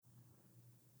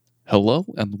Hello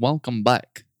and welcome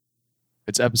back.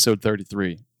 It's episode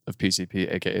 33 of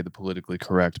PCP, aka the Politically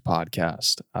Correct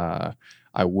podcast.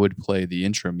 I would play the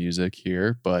intro music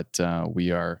here, but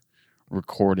we are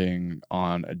recording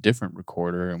on a different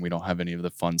recorder and we don't have any of the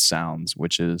fun sounds,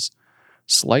 which is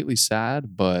slightly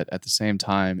sad, but at the same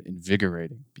time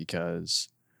invigorating because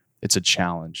it's a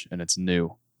challenge and it's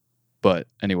new. But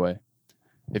anyway,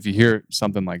 if you hear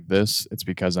something like this, it's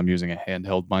because I'm using a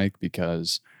handheld mic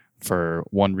because for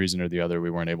one reason or the other,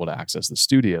 we weren't able to access the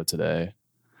studio today.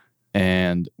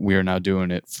 And we are now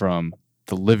doing it from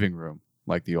the living room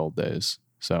like the old days.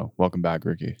 So welcome back,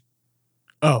 Ricky.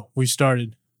 Oh, we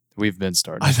started. We've been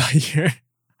starting. I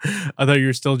thought you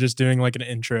were still just doing like an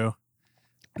intro.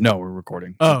 No, we're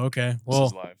recording. Oh, okay. This is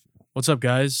Well, live. what's up,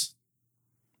 guys?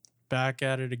 Back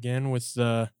at it again with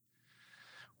the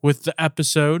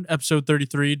episode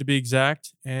 33 to be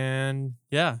exact. And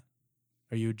yeah.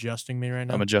 Are you adjusting me right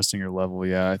now? I'm adjusting your level.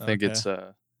 Yeah, I think Okay. it's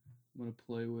I'm gonna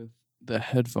play with the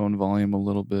headphone volume a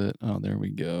little bit. Oh, there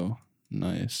we go.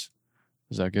 Nice.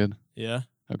 Is that good? Yeah.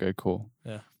 Okay, cool.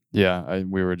 Yeah. Yeah,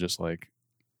 we were just like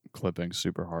clipping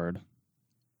super hard,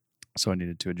 so I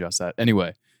needed to adjust that.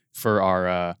 Anyway, for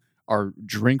our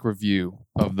drink review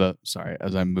of the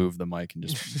as I move the mic and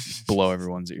just blow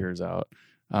everyone's ears out.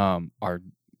 Our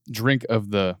drink of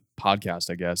the podcast,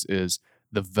 I guess, is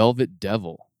the Velvet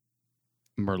Devil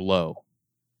Merlot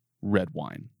red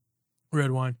wine. Red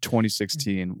wine.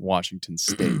 2016 Washington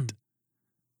State.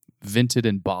 Vinted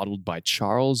and bottled by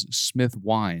Charles Smith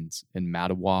Wines in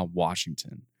Mattawa,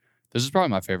 Washington. This is probably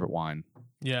my favorite wine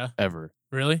Yeah. ever.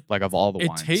 Really? Like of all the It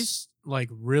wines. tastes like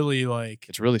really like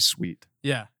It's really sweet.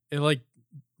 yeah. It like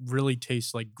really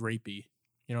tastes like grapey.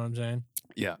 You know what I'm saying?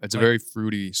 Yeah, it's a Like- very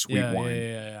fruity, sweet yeah, wine.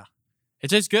 Yeah. It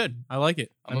tastes good. I like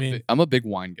it. I'm a big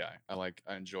wine guy.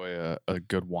 I enjoy a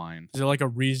good wine. Is it like a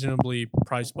reasonably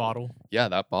priced bottle? Yeah,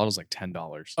 that bottle's like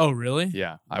 $10. Oh, really?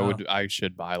 Yeah, Oh. I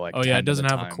should buy like. Oh 10 yeah, at it doesn't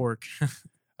have time. a cork.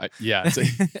 Yeah,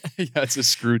 it's a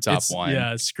screw top wine.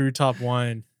 Yeah, screw top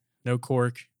wine, no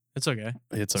cork. It's okay.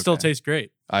 It's okay. Still tastes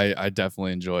great. I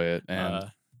definitely enjoy it, and Uh,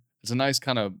 it's a nice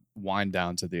kind of wind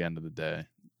down to the end of the day.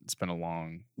 It's been a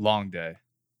long day.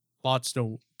 lots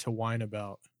to whine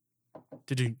about.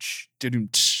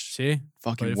 See, But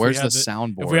Fucking, if where's we the had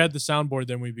soundboard? if we had the soundboard,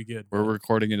 then we'd be good. We're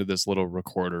recording into this little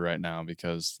recorder right now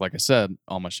because, like I said,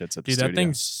 all my shit's at the Dude, studio. that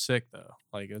thing's sick though.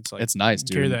 Like it's like It's nice, you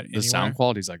can carry dude. that The sound anywhere.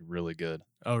 quality's like really good.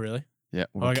 Oh really? Yeah.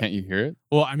 Oh, Well, I got- can't you hear it?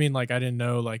 Well, I mean, like I didn't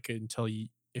know like until you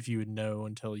if you would know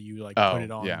until you like Oh, put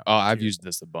it on. yeah. Oh, I've your- used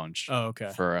this a bunch Oh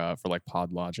okay. for like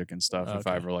Pod Logic and stuff. If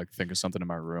I Okay. ever like think of something in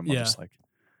my room, I'll Yeah. just like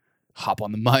hop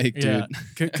on the mic, Yeah.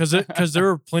 dude. Because there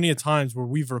were plenty of times where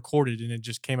we've recorded and it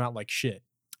just came out like shit.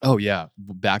 Oh yeah,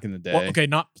 back in the day. Well, okay,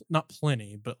 not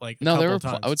plenty, but like a No, there couple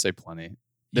were. times. I would say plenty. You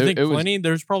There- think it was- plenty?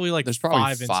 There's probably like There's probably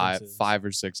five instances. five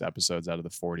or six episodes out of the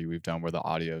 40 we've done where the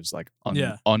audio is like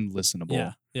Yeah.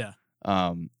 unlistenable. Yeah.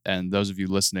 And those of you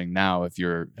listening now, if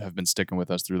have been sticking with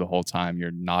us through the whole time,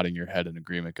 you're nodding your head in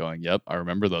agreement, going, "Yep, I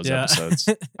remember those Yeah. episodes."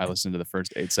 I listened to the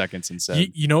first 8 seconds and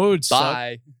said, You know what would suck?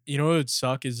 "Bye." You know what would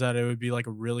suck is that it would be like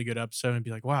a really good episode and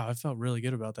be like, wow, I felt really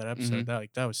good about that episode.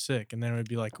 Mhm. That was sick. And then it would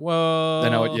be like, whoa.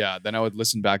 Then I would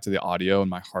listen back to the audio and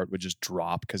my heart would just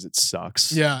drop because it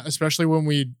sucks. Yeah, especially when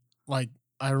we like.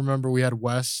 I remember we had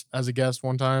Wes as a guest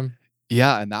one time,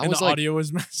 Yeah, and that and was the like audio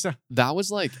was messed up. that was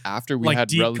like after we Like had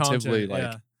deep relatively content, like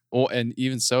yeah. well, and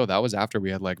even so, that was after we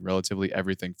had like relatively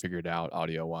everything figured out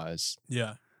audio wise.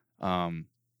 Yeah. I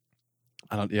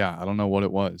don't know what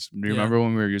it was. Do you Yeah. remember when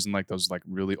we were using like those like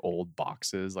really old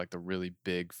boxes, like the really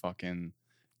big fucking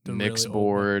The mix really old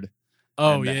board,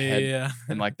 Oh And the yeah, head- yeah.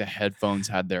 and like the headphones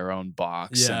had their own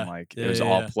box, Yeah. and like Yeah, it was yeah,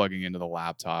 all yeah. plugging into the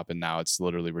laptop, and now it's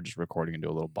literally we're just recording into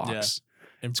a little box.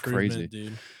 Improvement, crazy.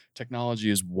 dude. Technology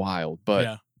is wild. But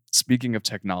yeah. speaking of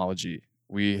technology,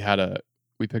 we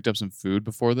picked up some food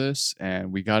before this,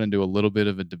 and we got into a little bit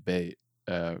of a debate.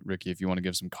 Ricky, if you want to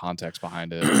give some context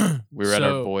behind it, we were at our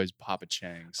So- boys Papa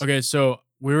Chang's. Okay, so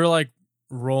we were like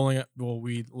rolling. Well,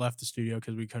 we left the studio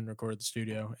because we couldn't record at the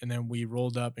studio, and then we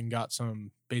rolled up and got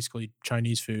some basically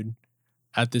Chinese food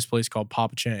at this place called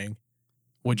Papa Chang,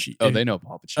 which They know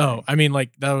Papa Chang. Oh, I mean,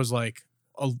 like that was like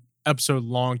a episode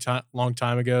long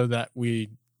time ago that we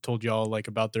told y'all like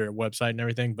about their website and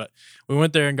everything. But we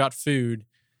went there and got food,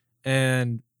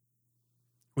 and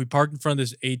we parked in front of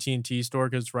this AT&T store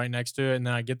because it's right next to it. And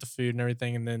then I get the food and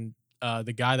everything, and then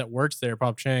the guy that works there,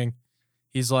 Papa Chang,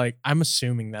 he's like, I'm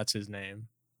assuming that's his name.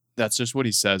 That's just what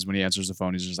he says when he answers the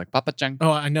phone. He's just like Papa Chang. Oh,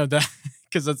 I know that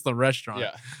because that's the restaurant.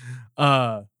 Yeah.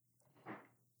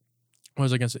 What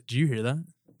was I gonna say? Do you hear that?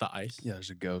 The ice. Yeah, there's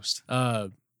a ghost.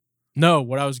 No,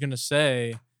 what I was gonna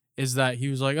say is that he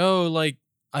was like, oh, like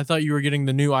I thought you were getting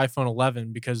the new iPhone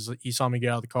 11 because he saw me get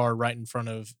out of the car right in front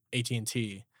of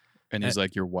AT&T. And he's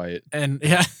like, "You're white." And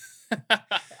yeah.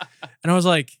 And I was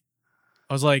like,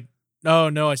 oh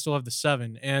no, I still have the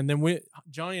 7. And then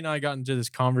Johnny and I got into this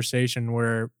conversation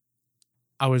where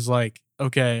I was like,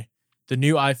 okay, the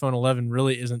new iPhone 11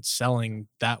 really isn't selling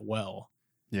that well.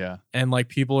 Yeah. And like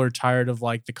people are tired of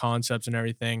like the concepts and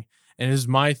everything. And it is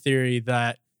my theory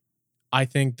that I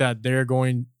think that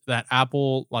that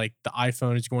Apple, like the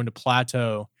iPhone is going to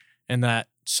plateau and that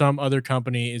some other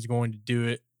company is going to do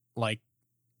it, like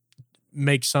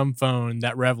make some phone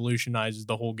that revolutionizes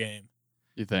the whole game.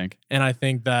 You think? And I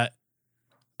think that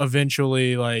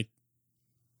eventually like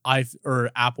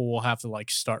Apple will have to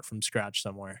like start from scratch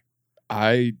somewhere.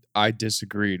 I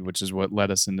disagreed, which is what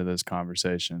led us into this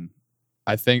conversation.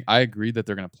 I think I agree that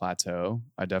they're going to plateau.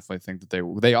 I definitely think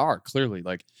that they are clearly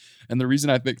like, and the reason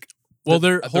I think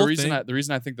the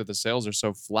reason I think that the sales are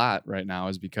so flat right now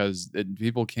is because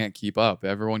people can't keep up.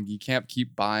 You can't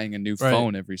keep buying a new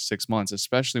phone every 6 months,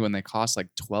 especially when they cost like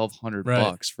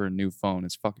 $1,200 for a new phone.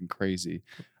 It's fucking crazy.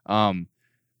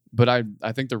 But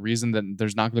I think the reason that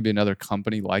there's not going to be another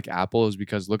company like Apple is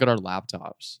because look at our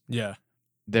laptops. Yeah.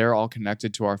 They're all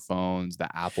connected to our phones, the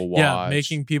Apple Watch. Yeah,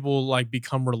 making people like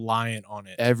become reliant on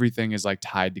it. Everything is like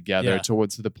tied together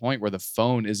to the point where the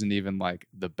phone isn't even like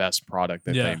the best product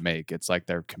that they make. It's like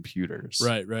their computers,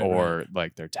 or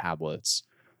like their tablets,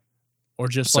 or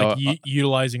just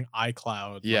utilizing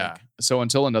iCloud. Yeah. So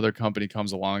until another company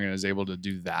comes along and is able to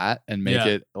do that and make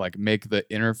it like make the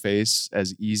interface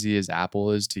as easy as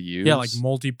Apple is to use. Yeah, like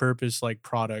multi-purpose like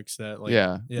products that like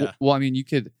Well, I mean,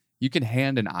 you could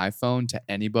hand an iPhone to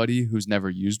anybody who's never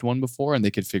used one before and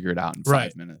they could figure it out in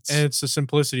 5 minutes. And it's the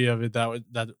simplicity of it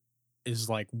that is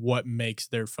like what makes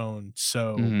their phone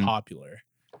so popular.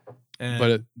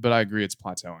 And, but I agree it's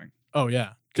plateauing. Oh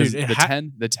yeah. Because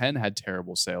the 10 had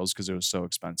terrible sales because it was so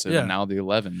expensive. And now the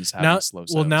 11 is having slow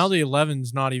sales. Well, now the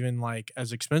 11's not even like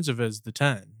as expensive as the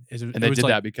 10. And they did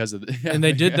that because of and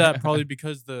they did that probably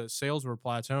because the sales were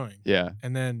plateauing. Yeah.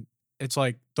 And then it's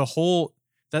like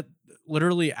that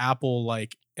literally Apple,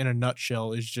 like in a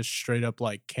nutshell, is just straight up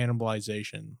like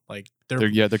cannibalization. Like they're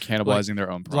cannibalizing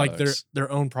their own products. Like their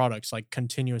own products, like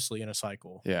continuously in a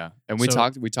cycle. Yeah. And we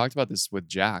talked about this with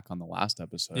Jack on the last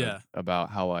episode. Yeah.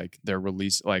 About how like their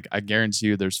release, like I guarantee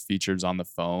you there's features on the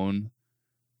phone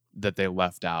that they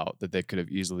left out that they could have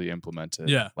easily implemented.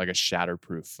 Yeah. Like a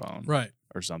shatterproof phone. Right.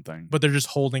 Or something. But they're just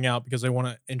holding out because they want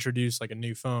to introduce like a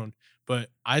new phone. But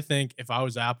I think if I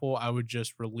was Apple, I would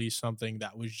just release something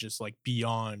that was just like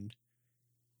beyond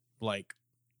like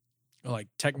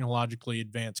technologically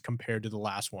advanced compared to the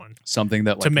last one. Something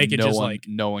that like to make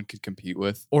no one could compete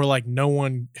with. Or like no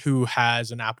one who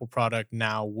has an Apple product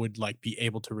now would like be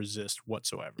able to resist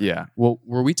whatsoever. Yeah. Well,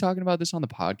 were we talking about this on the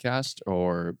podcast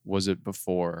or was it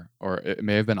before? Or it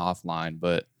may have been offline,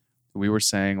 but we were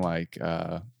saying like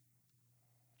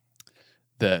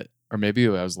that, or maybe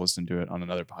I was listening to it on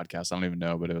another podcast. I don't even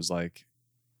know, but it was like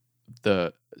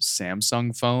the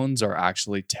Samsung phones are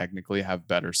actually technically have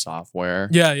better software.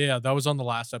 Yeah. That was on the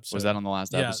last episode. Was that on the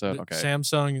last episode? Okay.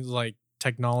 Samsung's like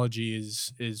technology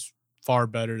is far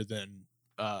better than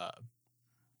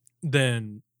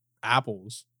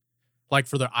Apple's, like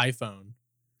for their iPhone.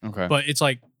 Okay. But it's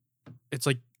like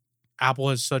Apple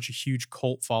has such a huge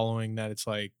cult following that it's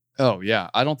like, oh yeah,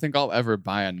 I don't think I'll ever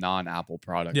buy a non-Apple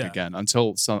product again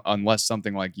unless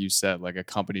something like you said, like a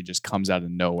company just comes out of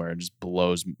nowhere and just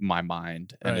blows my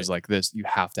mind and is like, this, you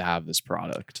have to have this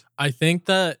product. I think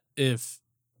that if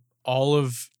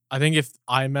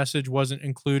iMessage wasn't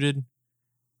included,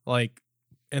 like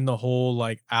in the whole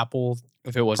like Apple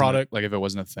if it wasn't product, if it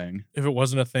wasn't a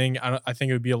thing, I think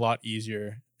it would be a lot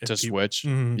easier to switch.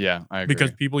 Mm-hmm. Yeah, I agree.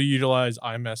 Because people utilize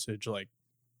iMessage like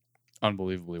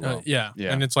unbelievably well. Yeah.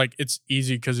 And it's like it's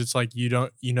easy because it's like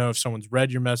if someone's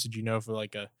read your message, if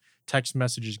like a text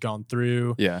message has gone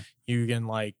through. Yeah. You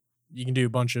can do a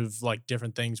bunch of like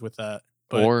different things with that.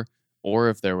 But, or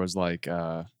if there was like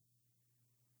a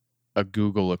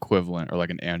Google equivalent or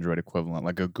like an Android equivalent,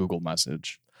 like a Google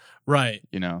message. Right.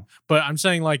 But I'm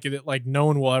saying like no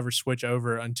one will ever switch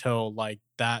over until like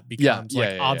that becomes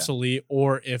obsolete,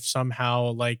 or if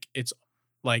somehow like it's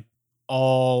like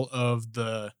all of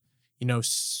the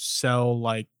cell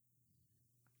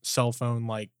phone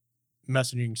like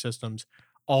messaging systems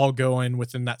all go in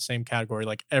within that same category.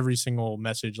 Like every single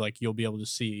message, like you'll be able to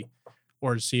see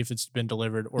if it's been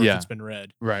delivered or if it's been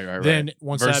read. Right. Then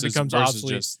once that becomes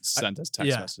obsolete, just sent as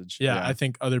text message. Yeah, I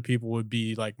think other people would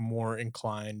be like more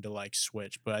inclined to like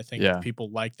switch, but I think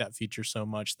people like that feature so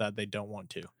much that they don't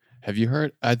want to. Have you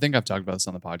heard? I think I've talked about this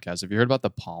on the podcast. Have you heard about the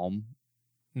Palm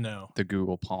No. The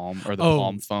Google Palm or the Oh,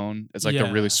 Palm phone. It's like the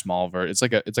yeah. really small version. It's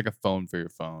like a phone for your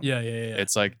phone. Yeah.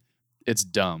 It's like it's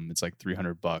dumb. It's like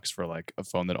 $300 for like a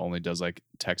phone that only does like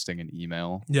texting and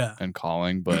email Yeah. and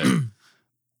calling. But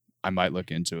I might look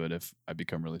into it if I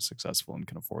become really successful and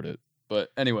can afford it. But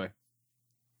anyway,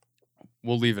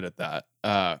 we'll leave it at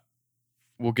that.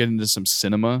 We'll get into some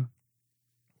cinema.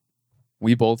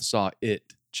 We both saw It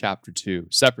Chapter 2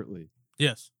 separately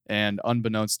Yes. and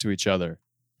unbeknownst to each other.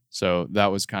 So that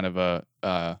was kind of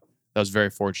that was very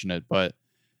fortunate. But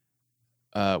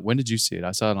when did you see it?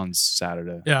 I saw it on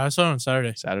Saturday. Yeah, I saw it on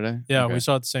Saturday. Saturday? Yeah, Okay. we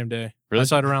saw it the same day. Really? I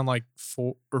saw it around like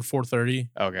 4 or 4:30.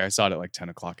 Okay, I saw it at like 10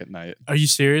 o'clock at night. Are you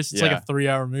serious? It's like Yeah. a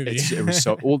 3-hour movie. It was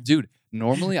so well, dude.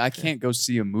 Normally, I can't go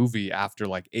see a movie after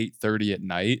like 8:30 at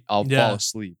night. I'll Yeah. fall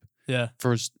asleep. Yeah.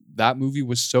 First, that movie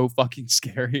was so fucking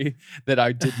scary that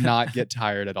I did not get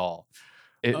tired at all.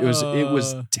 It was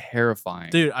terrifying.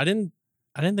 Dude, I didn't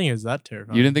think it was that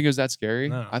terrifying. You didn't think it was that scary?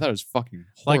 No. I thought it was fucking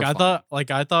horrifying.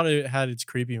 I thought it had its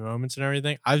creepy moments and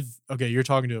everything. You're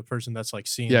talking to a person that's like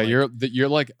seen. Yeah, like, you're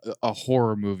like a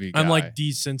horror movie guy. I'm like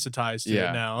desensitized to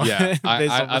it now. Yeah, based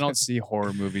on I this. don't see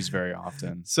horror movies very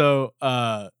often. So,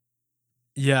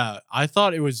 yeah, I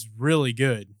thought it was really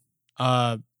good.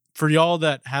 For y'all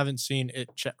that haven't seen it,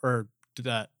 well,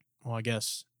 I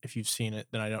guess if you've seen it,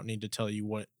 then I don't need to tell you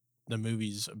what the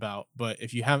movie's about. But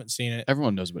if you haven't seen it,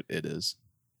 Everyone knows what it is.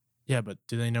 yeah, but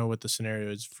do they know what the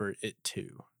scenario is for it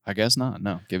too? I guess not.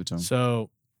 No, give it to him. So,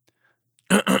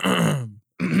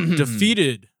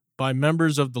 defeated by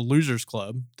members of the Losers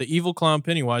Club, the evil clown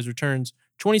Pennywise returns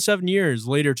 27 years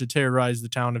later to terrorize the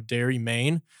town of Derry,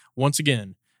 Maine. Once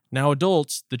again, now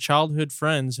adults, the childhood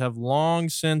friends have long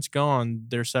since gone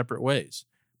their separate ways.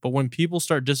 But when people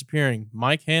start disappearing,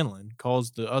 Mike Hanlon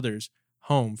calls the others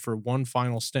home for one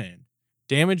final stand.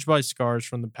 Damaged by scars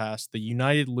from the past, the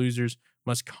united losers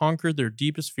must conquer their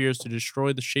deepest fears to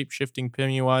destroy the shape-shifting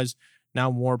Pennywise,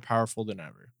 now more powerful than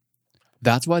ever.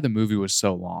 That's why the movie was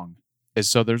so long. Is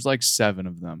so there's like 7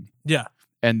 of them. Yeah.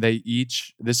 And they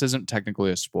each, this isn't technically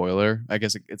a spoiler. I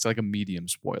guess it's like a medium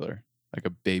spoiler, like a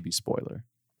baby spoiler.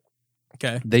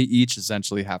 Okay. They each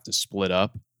essentially have to split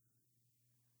up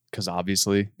because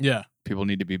obviously Yeah. people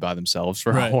need to be by themselves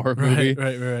for a horror movie.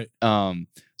 Right.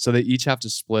 So they each have to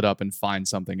split up and find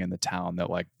something in the town that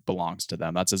like belongs to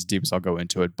them. That's as deep as I'll go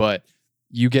into it. But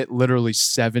you get literally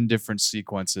 7 different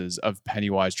sequences of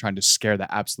Pennywise trying to scare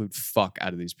the absolute fuck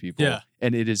out of these people. Yeah.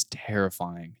 And it is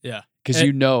terrifying. Yeah. Because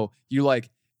you're like,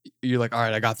 all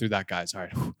right, I got through that, guys. All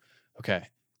right. Whew, okay.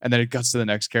 And then it cuts to the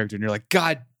next character and you're like,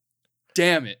 God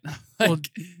damn it. Like, Well,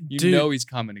 you dude, know he's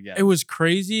coming again. It was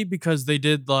crazy because they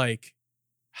did like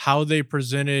how they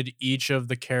presented each of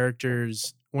the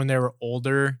characters when they were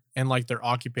older and like their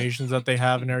occupations that they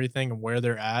have and everything and where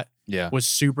they're at Yeah. was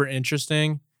super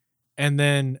interesting. And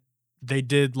then they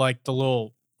did like the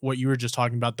little, what you were just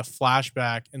talking about, the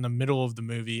flashback in the middle of the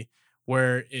movie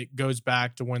where it goes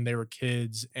back to when they were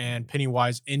kids and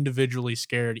Pennywise individually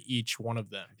scared each one of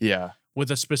them Yeah.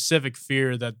 with a specific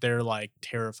fear that they're like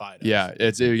terrified of. Yeah.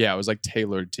 It was like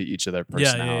tailored to each of their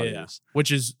personalities. Yeah.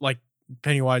 Which is like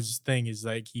Pennywise's thing is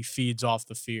like he feeds off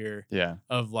the fear Yeah.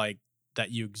 of like that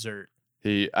you exert.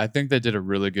 I think they did a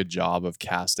really good job of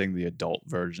casting the adult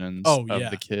versions Oh, of yeah.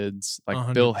 the kids. Like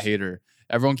 100%. Bill Hader.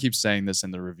 Everyone keeps saying this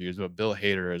in the reviews, but Bill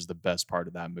Hader is the best part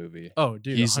of that movie. Oh,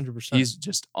 dude, He's 100%. He's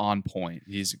just on point.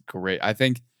 He's great. I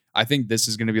think this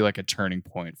is going to be like a turning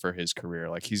point for his career.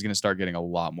 Like he's going to start getting a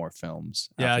lot more films.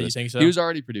 Yeah, after you this. think so? He was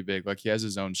already pretty big. Like he has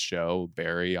his own show,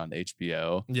 Barry, on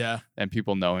HBO, Yeah. and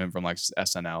people know him from like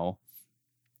SNL.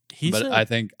 He's But I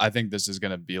think this is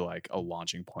going to be like a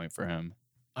launching point for him.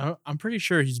 I'm pretty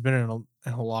sure he's been in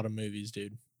a lot of movies,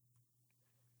 dude.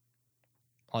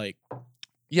 Like,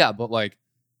 Yeah, but like,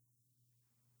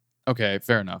 okay,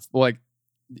 fair enough. But like,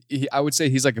 I would say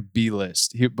he's like a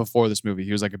B-list. Before this movie,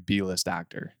 he was like a B-list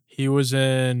actor. he was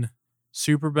in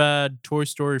Superbad, Toy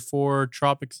Story 4,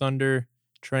 Tropic Thunder,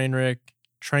 Trainwreck,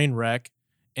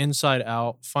 Inside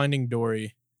Out, Finding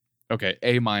Dory, Okay,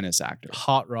 A- actor.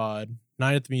 Hot Rod,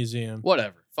 Night at the Museum,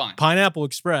 Whatever, fine. Pineapple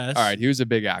Express. All right, he was a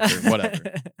big actor.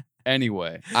 Whatever.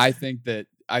 Anyway,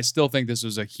 I still think this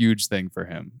was a huge thing for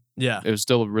him. Yeah. It was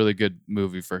still a really good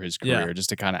movie for his Yeah. career, just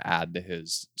to kind of add to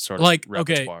his sort of Like,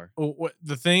 repertoire. What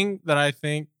the thing that I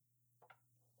think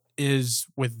is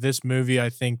with this movie, I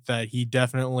think that he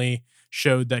definitely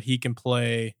showed that he can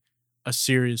play a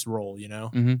serious role, you know?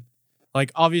 Mhm.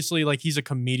 Like, obviously, like, he's a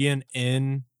comedian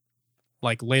in,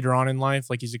 like, later on in life.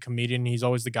 Like, he's a comedian. He's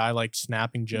always the guy, like,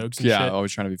 snapping jokes and Yeah, shit.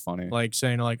 always trying to be funny. Like,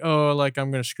 saying, like, oh, like, I'm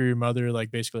going to screw your mother,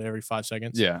 like, basically every 5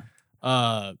 seconds. Yeah.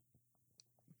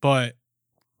 But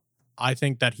I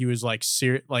think that he was like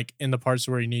like in the parts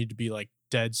where he needed to be like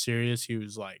dead serious, he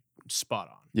was like spot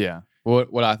on. Yeah.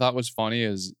 What I thought was funny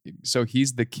is, so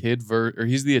he's the or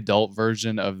he's the adult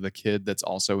version of the kid that's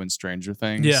also in Stranger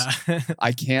Things. Yeah.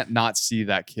 I can't not see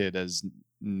that kid as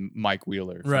Mike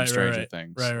Wheeler from Right, Stranger right.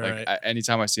 Things. Right.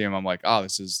 Anytime I see him, I'm like, oh,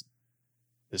 this is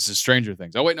Stranger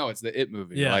Things. Oh wait, no, it's the It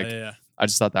movie. Yeah, Like, yeah. I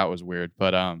just thought that was weird.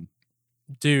 But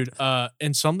Dude,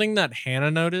 and something that Hannah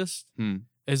noticed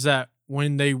is that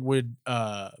when they would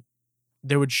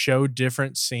show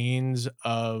different scenes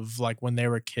of like when they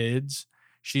were kids,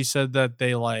 she said that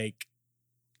they like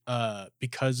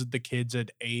because the kids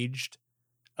had aged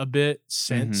a bit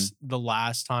since the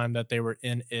last time that they were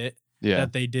in it,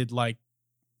 that they did like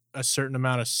a certain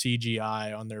amount of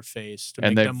CGI on their face to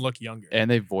make them look younger.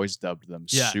 And they voice dubbed them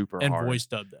super hard. And voice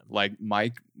dubbed them. Like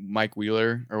Mike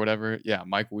Wheeler or whatever. Yeah,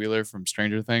 Mike Wheeler from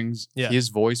Stranger Things. Yeah. His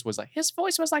voice was like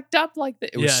dubbed like that.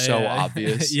 It was so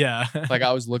obvious. Yeah. Like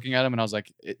I was looking at him and I was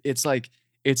like,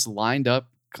 it's lined up.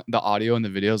 The audio and the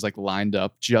video is like lined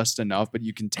up just enough, but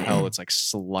you can tell it's like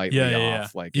slightly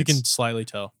off. Like you can slightly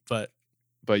tell, but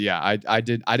yeah, I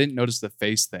didn't notice the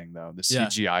face thing though, the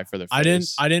CGI for the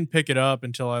face. I didn't pick it up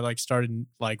until I like started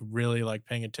like really like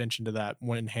paying attention to that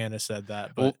when Hannah said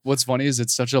that. But well, what's funny is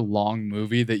it's such a long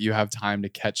movie that you have time to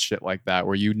catch shit like that,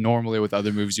 where you normally with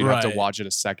other movies you have to watch it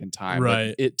a second time.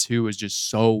 Right. But It Too is just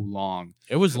so long.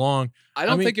 It was long. I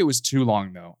don't think it was too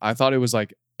long though. I thought it was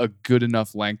like a good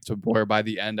enough length to where by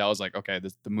the end I was like, okay,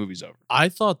 the movie's over. I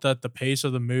thought that the pace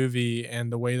of the movie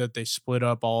and the way that they split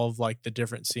up all of like the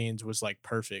different scenes was like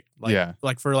perfect. Like,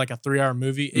 like for like a 3-hour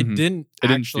movie, it didn't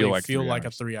actually feel like a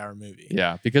 3-hour movie.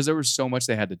 Yeah, because there was so much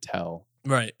they had to tell.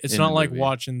 Right. It's not like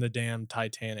watching the damn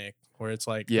Titanic where it's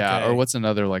like, okay, or what's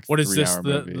another like what is this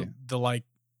movie? The like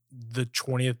the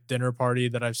 20th dinner party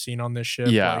that I've seen on this ship.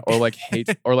 Yeah, like, or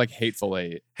like Hateful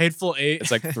Eight. Hateful Eight.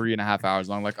 It's like 3.5 hours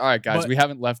long. Like, all right, guys, we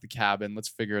haven't left the cabin. Let's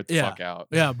figure it the fuck out.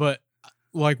 Yeah, but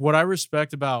like what I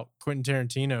respect about Quentin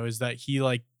Tarantino is that he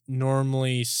like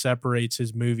normally separates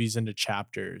his movies into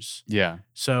chapters. Yeah.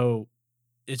 So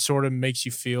it sort of makes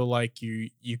you feel like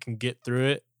you can get through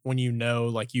it when you know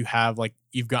like you've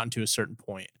gotten to a certain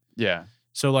point. Yeah.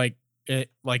 So like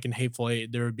like in Hateful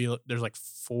Eight, there's like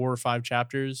 4 or 5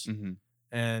 chapters,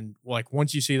 and like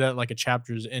once you see that like a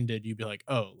chapter's ended, you'd be like,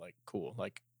 oh, like cool,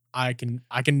 like I can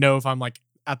know if I'm like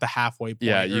at the halfway point.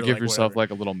 Yeah, you give like yourself whatever.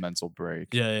 like a little mental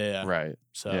break. Yeah. Right.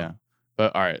 So yeah,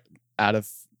 but all right, out of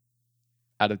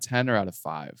 10 or out of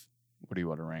 5, what do you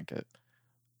want to rank it?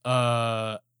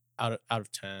 Out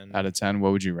of 10. Out of 10,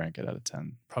 what would you rank it out of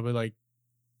 10? Probably like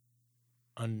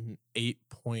an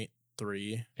 8.3.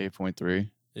 8.3.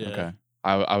 Yeah. Okay.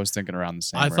 I was thinking around the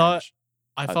same. I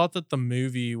thought that the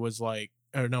movie was like.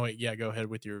 Oh no! Wait. Yeah. Go ahead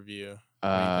with your review.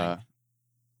 8.3.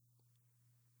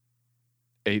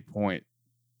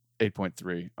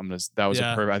 That was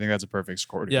a perfect. I think that's a perfect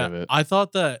score to give it. I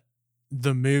thought that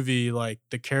the movie, like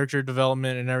the character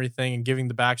development and everything, and giving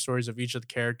the backstories of each of the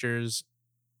characters,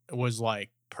 was like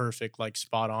perfect, like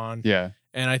spot on. Yeah.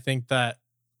 And I think that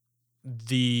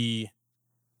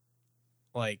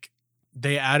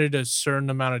they added a certain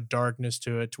amount of darkness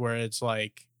to it, to where it's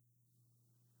like,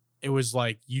 it was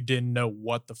like you didn't know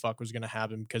what the fuck was going to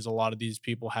happen, because a lot of these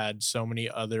people had so many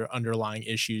other underlying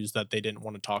issues that they didn't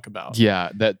want to talk about. Yeah,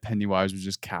 that Pennywise was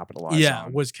just capitalizing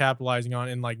on. Was capitalizing on,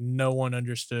 and like no one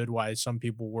understood why some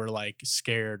people were like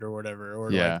scared or whatever.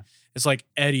 Or like it's like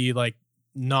Eddie like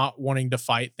not wanting to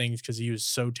fight things because he was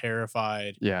so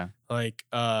terrified. Yeah. Like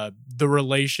the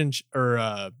relationship,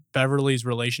 or Beverly's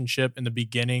relationship in the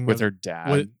beginning with her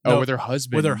dad. With her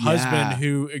husband. With her husband,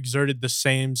 who exerted the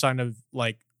same sign of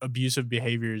like abusive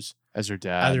behaviors as her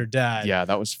dad. Yeah,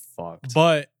 that was fucked.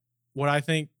 But what I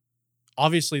think,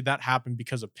 obviously that happened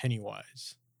because of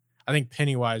Pennywise. I think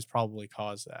Pennywise probably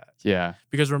caused that. Yeah.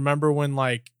 Because remember when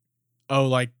like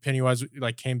Pennywise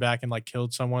like came back and like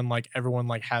killed someone, like everyone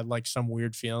like had like some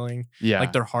weird feeling. Yeah.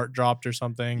 Like their heart dropped or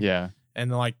something. Yeah. And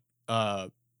then like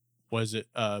was it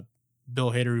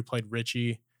Bill Hader, who played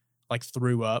Richie, like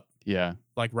threw up. Yeah.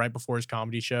 Like right before his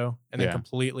comedy show, and then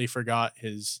completely forgot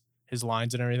his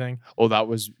lines and everything. Well, that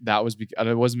was because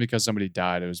it wasn't because somebody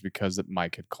died. It was because that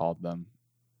Mike had called them.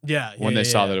 Yeah. When they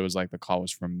saw that it was like the call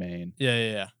was from Maine.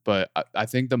 Yeah. But I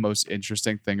think the most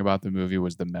interesting thing about the movie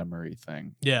was the memory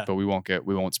thing. Yeah. But we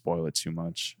won't spoil it too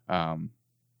much.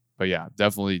 But yeah,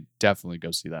 definitely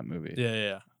go see that movie.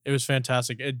 Yeah. It was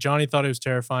fantastic. Johnny thought it was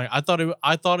terrifying. I thought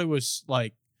it was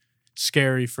like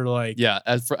scary for like. Yeah,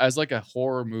 as like a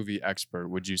horror movie expert,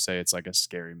 would you say it's like a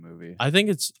scary movie? I think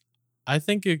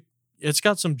it's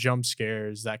got some jump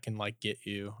scares that can like get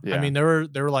you. I Yeah. mean, there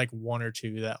were like one or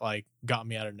two that like got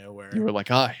me out of nowhere. You were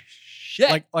like, ah,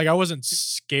 shit. Like I wasn't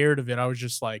scared of it. I was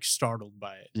just like startled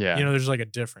by it. Yeah. You know, there's like a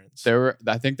difference.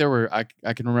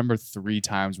 I can remember 3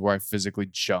 times where I physically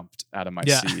jumped out of my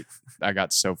seat. I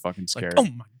got so fucking scared. Like,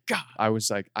 oh my God. I was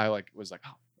like, oh,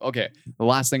 okay. The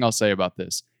last thing I'll say about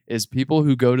this is people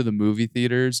who go to the movie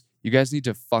theaters, you guys need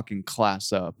to fucking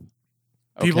class up.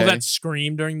 People okay? that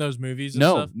scream during those movies and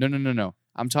No, stuff. no.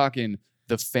 I'm talking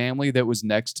the family that was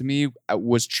next to me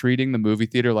was treating the movie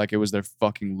theater like it was their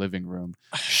fucking living room.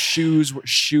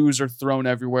 Shoes are thrown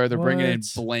everywhere. They're bringing in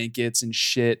blankets and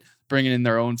shit, bringing in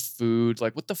their own food.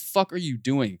 Like, what the fuck are you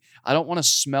doing? I don't want to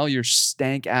smell your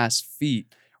stank ass feet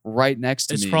right next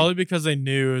to me. It's probably because they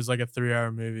knew it was like a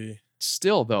 3-hour movie.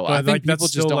 Still, though, But, I think like, people that's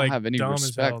just still, don't like, have any dumb as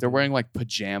respect. hell, They're dude. wearing like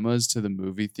pajamas to the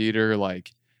movie theater.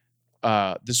 Like,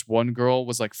 this one girl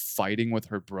was like fighting with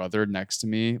her brother next to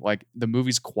me. Like, the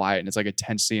movie's quiet and it's like a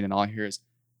tense scene, and all I hear is,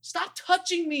 "Stop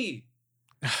touching me!"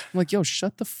 I'm like, yo,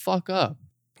 shut the fuck up,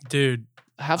 Dude.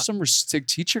 have some respect.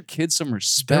 Teach your kids some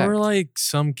respect. There were like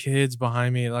some kids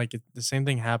behind me. Like the same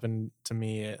thing happened to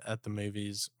me at the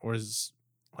movies. Was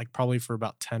like probably for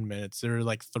about 10 minutes. There were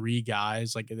like 3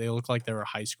 guys. Like they looked like they were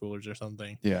high schoolers or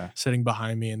something. Yeah. Sitting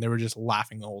behind me, and they were just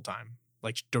laughing the whole time,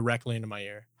 like directly into my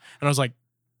ear. And I was like,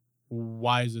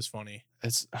 "Why is this funny?"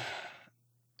 It's.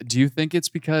 Do you think it's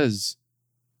because?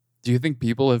 Do you think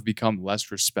people have become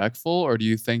less respectful, or do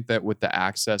you think that with the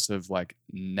access of like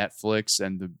Netflix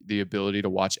and the ability to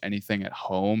watch anything at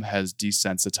home has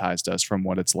desensitized us from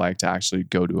what it's like to actually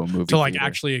go to a movie To like theater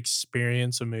actually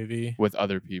experience a movie with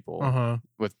other people,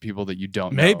 with people that you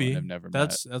don't know Maybe and have never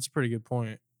that's a pretty good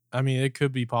point. I mean, it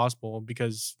could be possible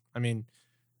because I mean,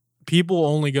 people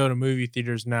only go to movie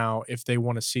theaters now if they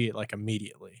want to see it like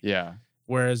immediately. met. Yeah.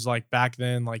 Whereas like back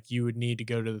then, like you would need to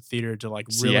go to the theater to like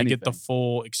See really get the anything.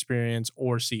 full experience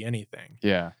or see anything.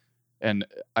 Yeah. And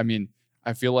I mean,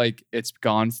 I feel like it's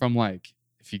gone from like,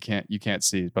 if you can't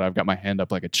see it, but I've got my hand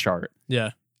up like a chart.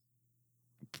 Yeah.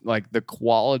 Like the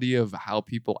quality of how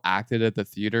people acted at the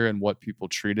theater and what people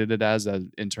treated it as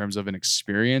in terms of an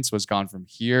experience was gone from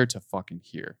here to fucking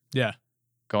here. Yeah.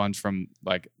 Gone from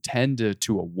like 10 to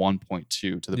a 1.2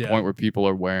 to the Yeah. point where people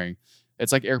are wearing,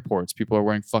 it's like airports. People are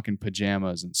wearing fucking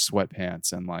pajamas and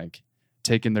sweatpants and like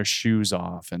taking their shoes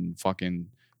off and fucking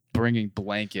bringing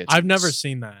blankets. I've and never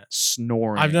seen that.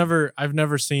 snoring. I've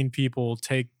never seen people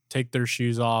take their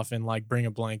shoes off and like bring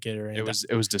a blanket or anything.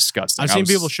 It was disgusting. I've seen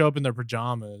people show up in their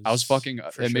pajamas. I was fucking,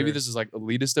 for and maybe sure. this is like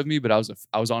elitist of me, but I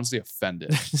was honestly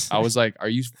offended. I was like, "Are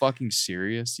you fucking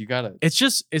serious? You gotta." It's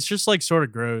just like sort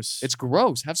of gross. It's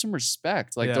gross. Have some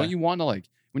respect. Like, Yeah. don't you want to like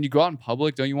when you go out in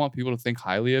public? Don't you want people to think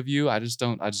highly of you? I just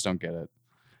don't get it.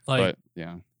 like But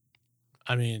yeah,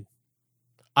 I mean,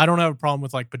 I don't have a problem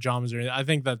with like pajamas or anything. I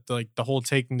think that like the whole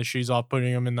taking the shoes off,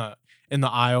 putting them in the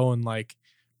aisle, and like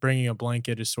bringing a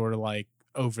blanket is sort of like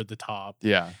over the top.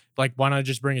 yeah, Like, why not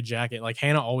just bring a jacket? Like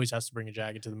Hannah always has to bring a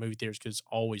jacket to the movie theaters because it's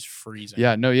always freezing.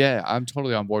 yeah. No, yeah. I'm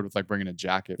totally on board with like bringing a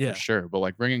jacket Yeah. for sure. But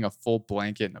like bringing a full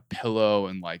blanket and a pillow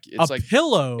and like it's a like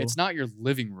pillow. it's not your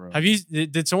living room. Have you?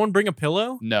 Did someone bring a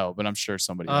pillow? No, but I'm sure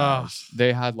somebody Ugh. has.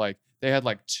 They had like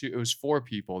 2. It was 4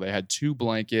 people. They had 2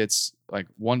 blankets, like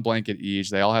 1 blanket each.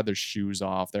 They all had their shoes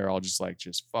off. They're all just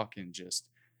fucking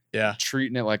Yeah,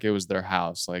 treating it like it was their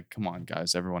house. Like, come on,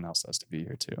 guys. Everyone else has to be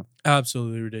here too.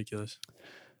 absolutely ridiculous.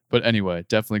 But anyway,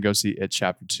 definitely go see It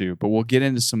Chapter 2. But we'll get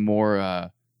into some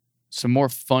more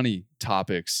funny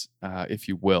topics, if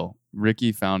you will.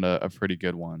 Ricky found a pretty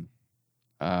good one.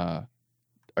 Are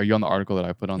you on the article that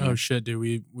I put on Oh there? shit,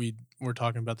 dude. We were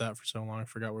talking about that for so long. I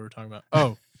forgot what we were talking about.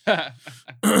 Oh,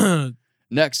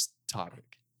 Next topic.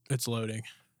 it's loading.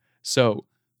 So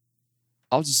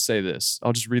I'll just say this.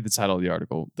 I'll just read the title of the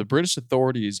article. The British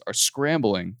authorities are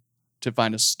scrambling to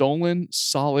find a stolen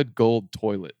solid gold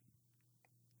toilet.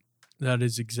 That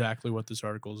is exactly what this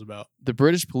article is about. The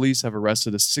British police have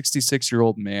arrested a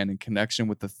 66-year-old man in connection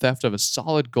with the theft of a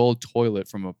solid gold toilet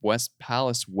from a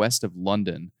palace west of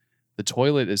London. The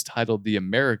toilet is titled The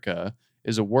America,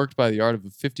 is a work by the art of a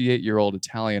 58-year-old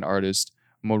Italian artist,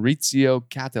 Maurizio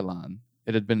Cattelan.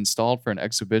 It had been installed for an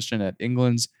exhibition at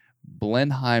England's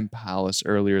Blenheim Palace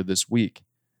earlier this week.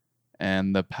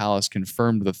 And the palace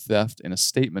confirmed the theft in a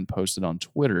statement posted on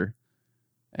Twitter.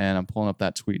 And I'm pulling up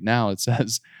that tweet now. It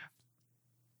says,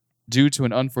 due to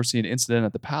an unforeseen incident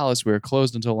at the palace, we are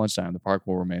closed until lunchtime. The park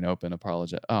will remain open.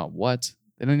 Apologize. Oh, what?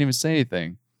 They didn't even say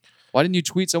anything. Why didn't you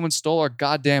tweet someone stole our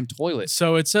goddamn toilet?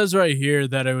 So it says right here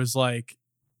that it was like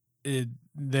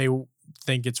they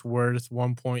think it's worth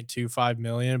 1.25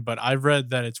 million, but I've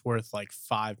read that it's worth like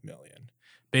 5 million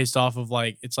based off of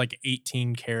like it's like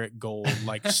 18 karat gold,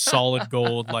 like solid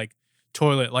gold, like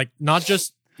toilet, like not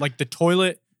just like the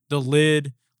toilet, the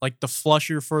lid, like the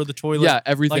flusher for the toilet. Yeah,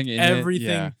 everything like in everything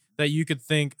it. Yeah. that you could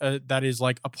think that is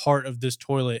like a part of this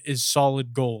toilet is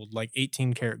solid gold, like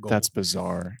 18 karat gold. That's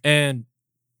bizarre. And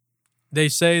they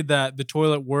say that the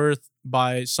toilet worth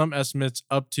by some estimates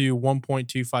up to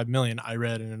 1.25 million. I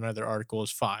read in another article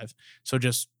is 5. So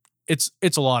just it's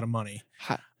a lot of money.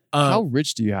 How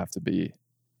rich do you have to be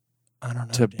I don't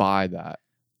know to buy that?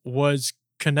 Was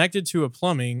connected to the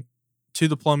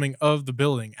plumbing of the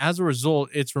building. As a result,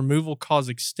 its removal caused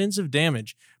extensive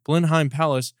damage. Blenheim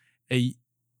Palace, a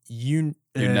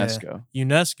UNESCO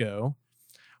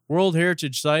World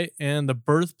Heritage Site and the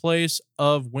birthplace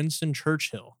of Winston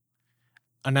Churchill,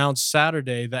 announced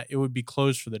Saturday that it would be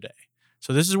closed for the day.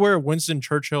 So this is where Winston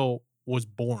Churchill was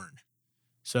born.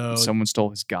 So someone stole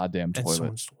his goddamn toilet.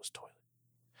 Someone stole his toilet.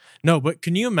 No, but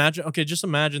can you imagine? Okay, just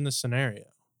imagine this scenario.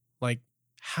 Like,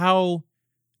 how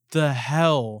the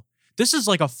hell? This is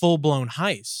like a full-blown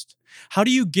heist. How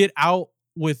do you get out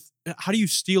with? How do you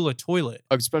steal a toilet?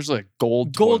 Especially a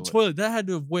gold toilet. That had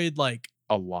to have weighed like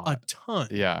a lot, a ton.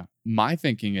 Yeah. My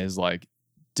thinking is like,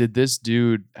 did this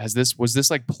dude was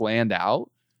this like planned out,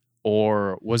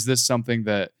 or was this something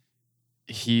that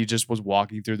he just was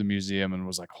walking through the museum and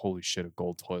was like, holy shit, a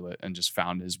gold toilet, and just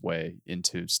found his way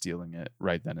into stealing it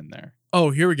right then and there?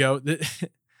 Oh, here we go.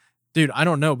 Dude, I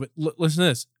don't know, but listen to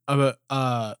this.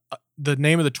 The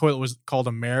name of the toilet was called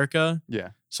America. Yeah.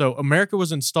 So America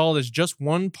was installed as just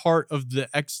one part of the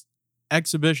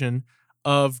exhibition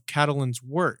of Catalan's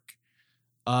work.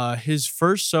 His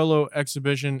first solo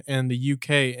exhibition in the UK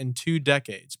in 2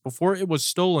 decades. Before it was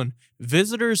stolen,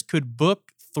 visitors could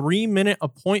book 3-minute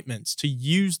appointments to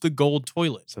use the gold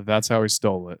toilet. So that's how he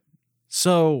stole it.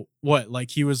 So what?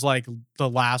 Like he was like the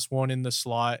last one in the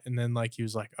slot, and then like he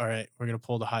was like, "All right, we're gonna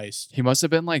pull the heist." He must have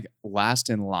been like last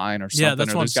in line or something. Yeah,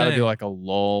 that's or what I'm there's got to be saying. like a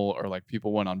lull, or like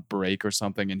people went on break or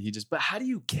something, and he just. But how do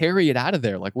you carry it out of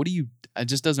there? Like, what do you? It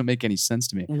just doesn't make any sense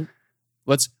to me. Mm.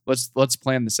 Let's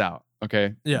plan this out,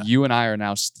 okay? Yeah. You and I are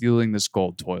now stealing this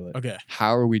gold toilet. Okay.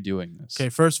 How are we doing this? Okay.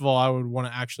 First of all, I would want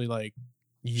to actually like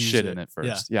use Shit in it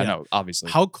first. Yeah, no,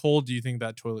 obviously. How cold do you think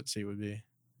that toilet seat would be?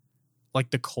 Like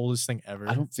the coldest thing ever.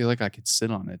 I don't feel like I could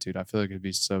sit on it, dude. I feel like it'd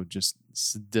be so just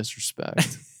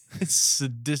disrespect. It's a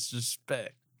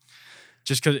disrespect.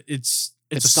 Just because it's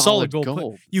a solid solid gold.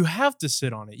 gold. You have to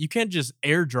sit on it. You can't just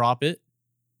airdrop it.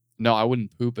 No, I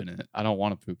wouldn't poop in it. I don't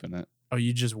want to poop in it. Oh,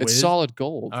 you just whiz? It's solid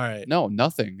gold. All right. No,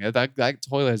 nothing. That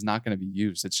toilet is not going to be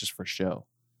used. It's just for show.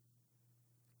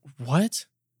 What?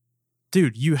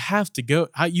 Dude, you have to go.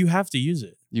 You have to use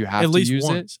it. You have at to least use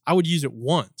once. it. I would use it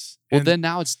once. Well, And then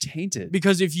now it's tainted.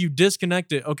 because if you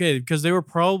disconnect it, okay, because they were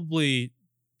probably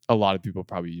A lot of people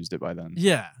probably used it by then.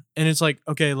 yeah, and it's like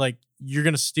okay, like you're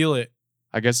gonna steal it.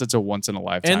 I guess it's a once in a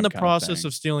lifetime. In the kind process thing.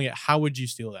 of stealing it, how would you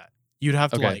steal that? You'd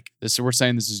have to Okay, like we're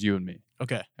saying this is you and me.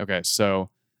 okay, Okay, so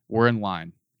we're in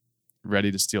line,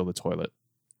 ready to steal the toilet.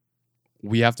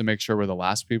 We have to make sure we're the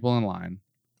last people in line.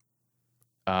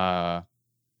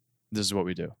 This is what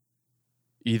we do.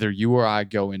 Either you or I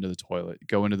go into the toilet,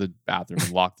 go into the bathroom,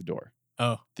 and lock the door.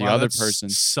 oh, The wow, other that's person-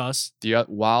 sus.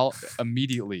 While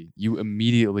you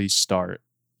immediately start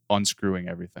unscrewing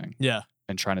everything Yeah,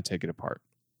 and trying to take it apart.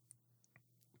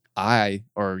 I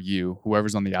or you,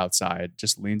 whoever's on the outside,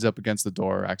 just leans up against the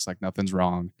door, acts like nothing's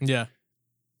wrong. yeah,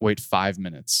 Wait 5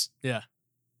 minutes. yeah,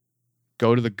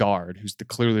 Go to the guard,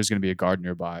 clearly there's going to be a guard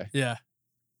nearby. yeah,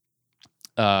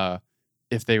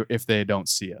 If they don't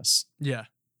see us, yeah.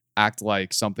 act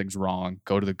like something's wrong.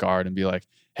 Go to the guard and be like,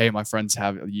 "Hey, my friend's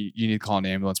you need to call an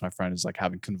ambulance. My friend is like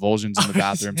having convulsions in the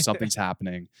bathroom. Something's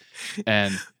happening,"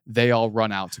 and they all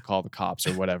run out to call the cops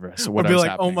or whatever. So Or be whatever's like,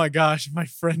 happening. oh my gosh, my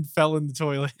friend fell in the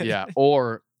toilet. Yeah,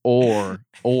 or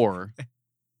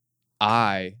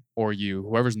I or you,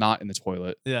 whoever's not in the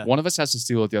toilet, Yeah. one of us has to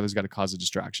steal it. The other's got to cause a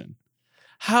distraction.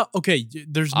 How? Okay,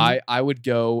 there's I would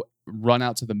go run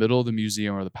out to the middle of the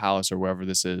museum or the palace or wherever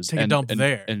this is, Take a dump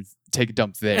there. and take a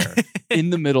dump there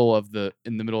in the middle of the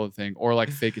thing, or like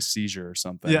fake a seizure or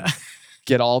something. yeah.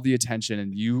 Get all the attention,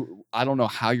 and I don't know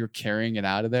how you're carrying it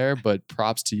out of there, but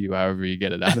props to you, however you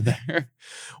get it out of there.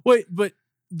 Wait, but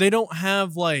they don't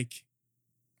have like,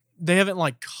 they haven't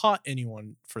like caught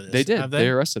anyone for this. They did. Have They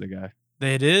arrested a guy.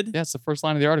 They did. Yeah, it's the first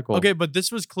line of the article. Okay, but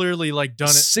this was clearly like done.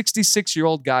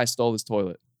 66-year-old guy stole this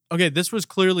toilet. Okay, this was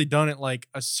clearly done at like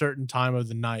a certain time of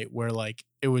the night where like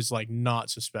it was like not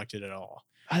suspected at all.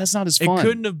 That's not as It fun.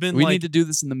 couldn't have been We like. need to do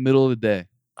this in the middle of the day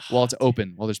while it's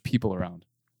open, while there's people around.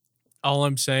 All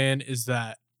I'm saying is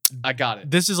that I got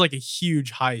it. this is like a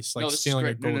huge heist, like No, this is stealing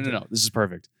a great. No, gold. no. This is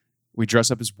perfect. We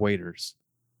dress up as waiters.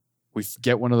 We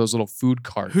get one of those little food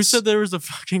carts. Who said there was a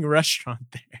fucking restaurant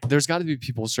there? There's got to be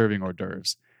people serving hors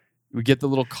d'oeuvres. We get the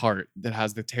little cart that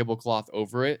has the tablecloth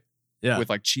over it Yeah. with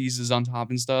like cheeses on top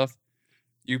and stuff.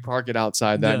 You park it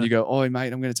outside that and you go, "Oh,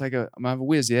 mate, I'm going to have a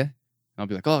whiz, yeah?" And I'll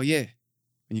be like, "Oh, yeah."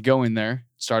 And you go in there,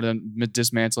 start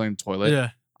dismantling the toilet.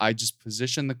 Yeah. I just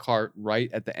position the cart right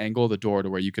at the angle of the door to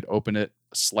where you could open it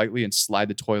slightly and slide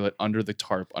the toilet under the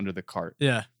tarp, under the cart.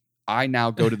 Yeah. I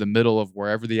now go to the middle of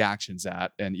wherever the action's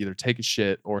at and either take a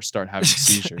shit or start having a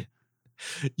seizure.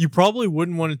 You probably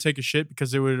wouldn't want to take a shit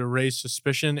because it would erase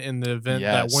suspicion in the event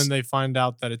that Yes. when they find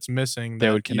out that it's missing, They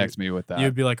that would connect me with that.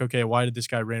 You'd be like, okay, why did this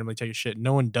guy randomly take a shit?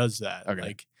 No one does that. Okay.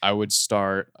 Like, I would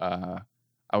start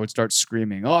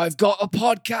screaming, "Oh, I've got a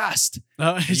podcast.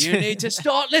 You need to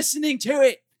start listening to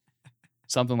it."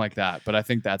 Something like that. But I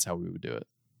think that's how we would do it.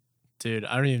 dude,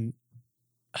 I don't even.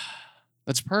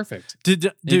 That's perfect. Dude,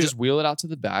 You just wheel it out to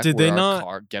the back did where they our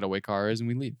not- getaway car is and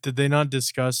we leave. did they not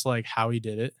discuss like how he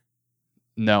did it?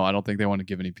 No, I don't think they want to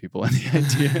give any people any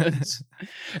ideas.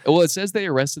 Well, it says they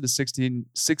arrested a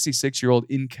 66-year-old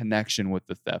in connection with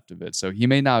the theft of it. So he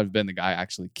may not have been the guy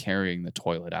actually carrying the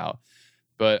toilet out.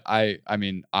 But I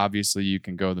mean, obviously you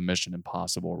can go the Mission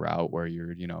Impossible route where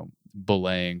you're,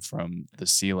 belaying from the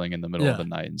ceiling in the middle of the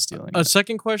night and stealing A it.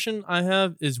 second question I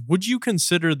have is: would you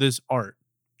consider this art?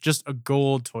 Just a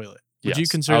gold toilet? Would you Yes,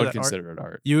 consider I would that art? consider it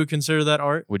art. You would consider that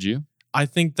art? Would you? I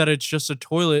think that it's just a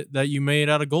toilet that you made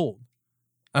out of gold.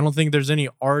 I don't think there's any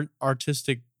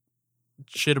artistic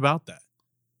shit about that.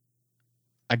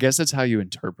 I guess that's how you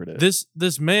interpret it.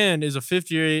 This man is a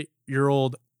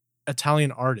 58-year-old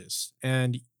Italian artist,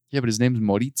 and Yeah, but his name's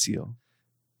Maurizio.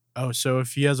 so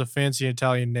if he has a fancy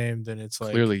Italian name, then it's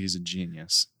like Clearly he's a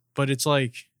genius. But it's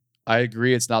like I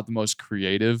agree it's not the most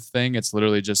creative thing. It's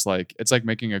literally just like, it's like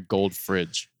making a gold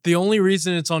fridge. the only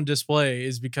reason it's on display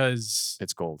is because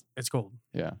It's gold. it's gold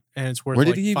Yeah. and it's worth Where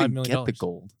did like he $5 even million. get the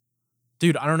gold?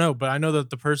 Dude, I don't know, but I know that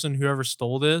the person whoever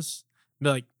stole this,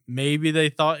 like maybe they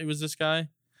thought it was this guy.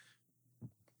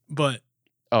 But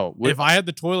Oh, if I had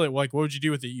the toilet, like what would you do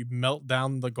with it? You melt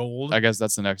down the gold? I guess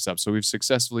that's the next step. So we've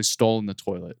successfully stolen the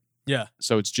toilet. Yeah.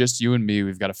 So it's just you and me.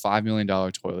 We've got a $5 million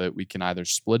toilet. We can either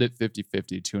split it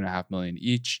 50-50, $2.5 million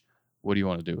each. What do you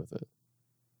want to do with it?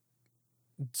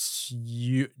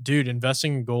 Dude,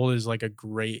 investing in gold is like a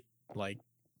great like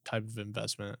type of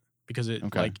investment because it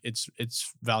Okay. like its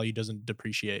value doesn't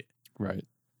depreciate. Right.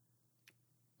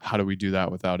 How do we do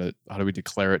that without it? How do we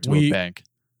declare it to a We- bank?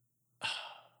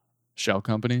 Shell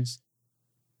companies?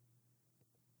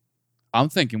 I'm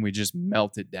thinking we just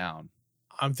melt it down,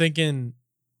 I'm thinking,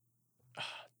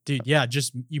 dude, yeah,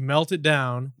 just you melt it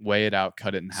down. weigh it out,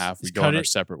 cut it in half. We Just go cut on our it-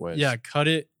 separate ways. Yeah, cut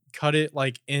it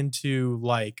like into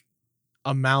like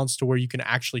amounts to where you can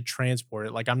actually transport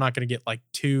it. Like I'm not gonna get like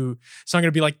it's not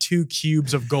gonna be like 2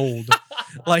 cubes of gold.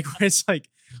 Like it's like,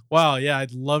 wow, yeah,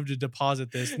 I'd love to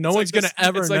deposit this. No It's one's like gonna the,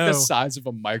 ever It's know. like the size of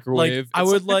a microwave. Like I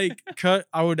It's would like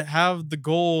I would have the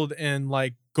gold in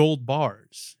like gold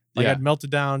bars. Like Yeah. I'd melt it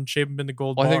down, shape them into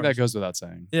gold Well, I bars. think that goes without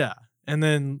saying. Yeah. And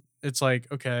then it's like,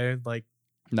 okay, like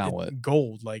Now what?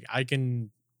 gold. Like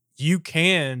you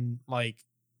can like,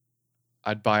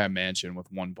 I'd buy a mansion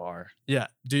with 1 bar yeah,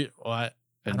 dude. What?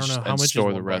 and, don't know and how much is store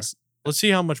the 1 bar. rest. Let's see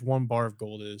how much 1 bar of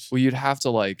gold is. Well, you'd have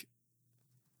to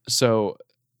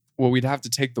we'd have to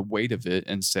take the weight of it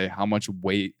and say how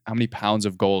many pounds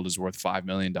of gold is worth $5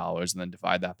 million and then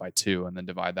divide that by 2 and then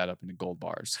divide that up into gold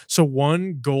bars. So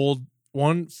one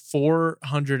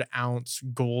 400 ounce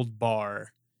gold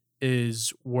bar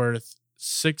is worth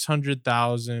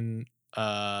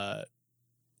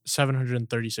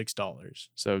 $600,736.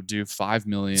 So do 5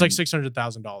 million. It's like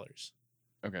 $600,000.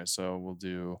 Okay, so we'll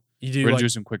do, You do we're going like, to do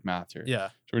some quick math here. yeah.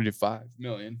 So we're going to do 5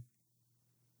 million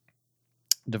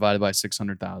divided by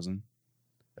 600,000.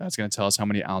 That's going to tell us how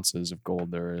many ounces of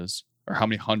gold there is, or how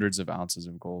many hundreds of ounces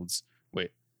of golds.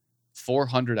 Wait,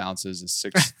 400 ounces is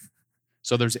 6.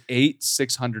 So there's 8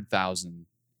 $600,000.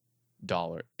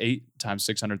 8 times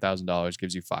 $600,000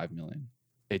 gives you 5 million.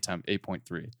 8 times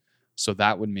 8.3. So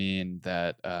that would mean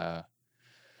that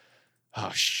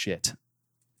oh shit.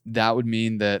 That would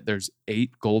mean that there's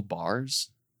 8 gold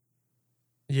bars.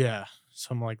 Yeah.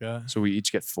 Something like that. So we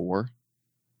each get 4.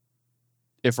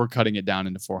 If we're cutting it down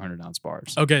into 400-ounce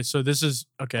bars. Okay, so this is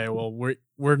okay. Well,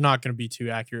 we're not going to be too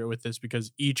accurate with this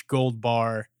because each gold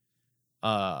bar,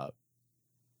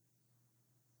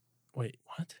 wait,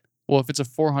 what? Well, if it's a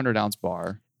 400-ounce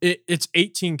bar, It's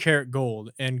 18 karat gold,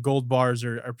 and gold bars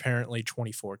are apparently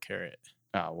 24 karat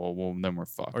well, then we're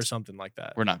fucked. or something like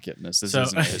that. We're not getting this. This So-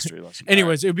 isn't a history lesson.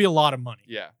 Anyways, it would be a lot of money.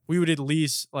 All right. Yeah. We would at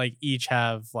least like each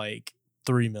have like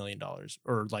 $3 million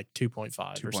or like 2.5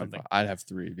 or 2.5. something. I'd have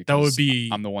 3 because That would be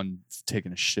I'm the one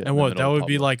taking a shit. and what that would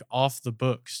be like off the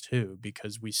books too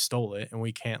because we stole it and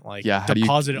we can't like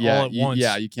deposit it all at once.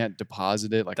 Yeah, you can't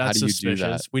deposit it. Like, that's how do you suspicious. do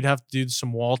that? We'd have to do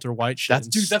some Walter White shit.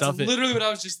 That's literally what I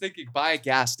was just thinking. Buy a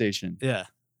gas station. Yeah.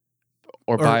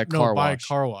 Or buy a car wash. Buy a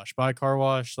car wash. Buy a car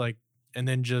wash, like, and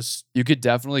then just you could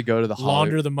definitely go to the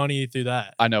launder the money through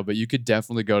that. I know, but you could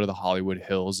definitely go to the Hollywood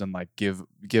Hills and like give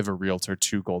a realtor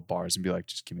 2 gold bars and be like,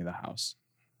 just give me the house.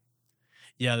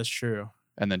 Yeah, that's true.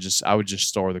 And then I would just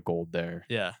store the gold there.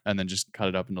 Yeah. And then just cut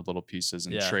it up into little pieces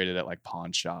and Yeah. trade it at like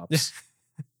pawn shops.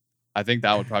 I think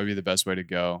that would probably be the best way to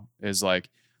go, is like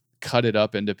cut it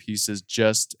up into pieces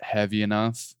just heavy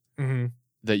enough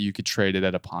that you could trade it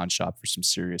at a pawn shop for some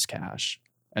serious cash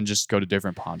and just go to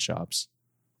different pawn shops.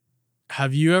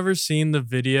 Have you ever seen the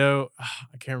video?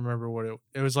 I can't remember what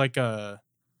it was like it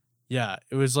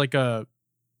was like a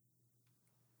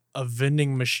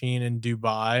vending machine in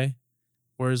Dubai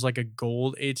where it was like a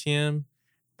gold ATM,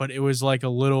 but it was like a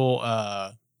little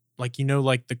like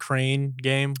like the crane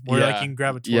game where like you can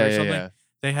grab a toy or something.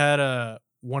 They had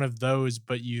one of those,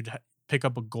 but you'd pick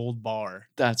up a gold bar.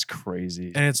 That's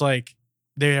crazy. And it's like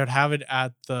they would have it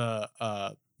at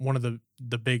the one of the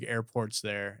big airports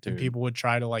there, Dude. and people would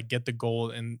try to like get the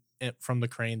gold and from the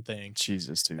crane thing.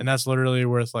 Jesus, dude. And that's literally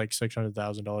worth like $600,000.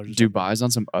 Dubai's on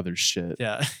some other shit.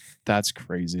 Yeah. That's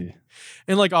crazy.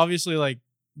 And like obviously like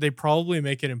they probably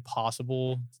make it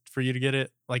impossible for you to get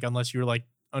it, like unless you're like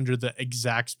under the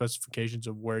exact specifications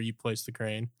of where you place the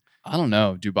crane. I don't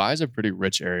know. Dubai's a pretty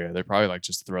rich area. They probably like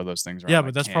just throw those things around. Yeah, like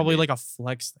but that's candy. probably like a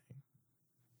flex thing.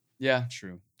 Yeah,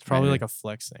 true. It's probably Maybe. like a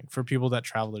flex thing for people that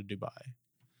travel to Dubai.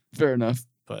 Fair enough.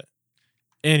 But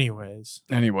anyways.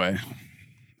 Anyway,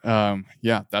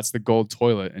 yeah, that's the gold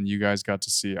toilet, and you guys got to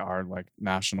see our like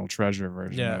national treasure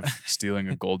version of stealing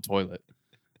a gold toilet.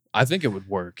 I think it would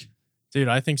work. Dude,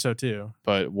 I think so too.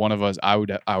 But one of us, I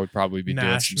would probably be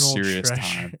National doing some serious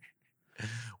treasure. time.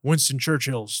 Winston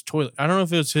Churchill's toilet. I don't know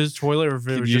if it was his toilet or if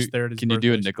it was just there at his Can you do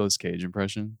a birthplace. Nicolas Cage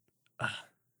impression?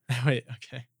 Wait,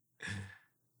 okay.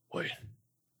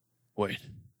 Wait.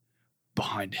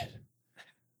 Behind it,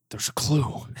 there's a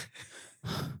clue.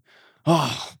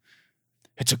 Oh,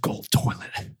 it's a gold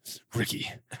toilet.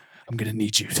 Ricky, I'm gonna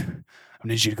need you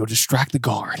to go distract the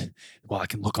guard while I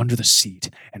can look under the seat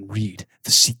and read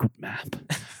the secret map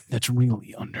that's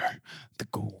really under the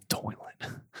gold toilet.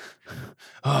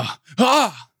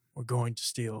 We're going to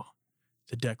steal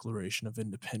the Declaration of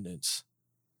Independence.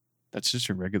 That's just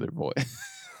your regular voice.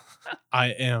 I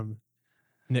am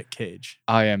Nick Cage.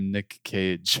 I am Nick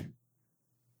Cage.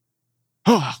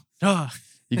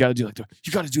 You gotta do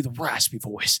the raspy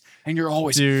voice, and you're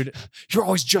always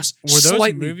just were those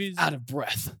slightly movies out of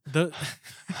breath.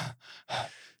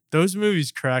 Those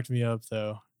movies cracked me up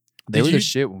though. They were the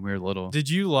shit when we were little. Did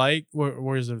you like?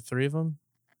 Where's there 3 of them?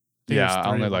 Yeah, I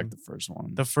only liked the first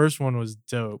one. The first one was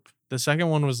dope. The second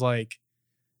one was like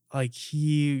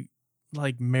he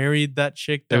like married that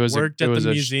chick that worked at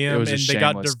the museum, and they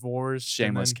got divorced.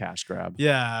 Shameless cash grab.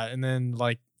 Yeah, and then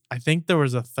like I think there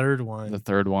was a third one. The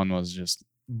third one was just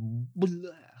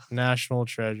National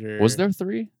Treasure. Was there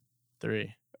 3?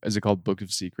 3. Is it called Book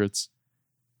of Secrets?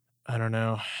 I don't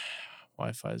know.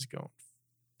 Wi-Fi is going.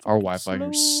 Our Wi-Fi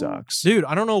here sucks. Dude,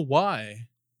 I don't know why.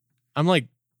 I'm like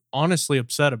honestly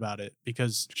upset about it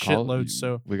because shit loads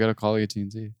so. We gotta call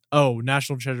AT&T. Oh,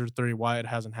 National Treasure 3, why it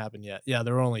hasn't happened yet. Yeah,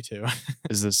 there were only 2.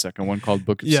 Is the second one called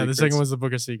Book of Secrets? Yeah, the second one's the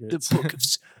Book of Secrets. The Book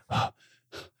of...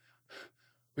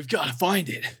 We've got to find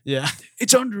it. Yeah.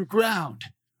 It's underground.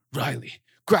 Riley,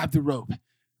 grab the rope.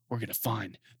 We're going to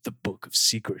find the Book of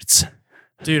Secrets.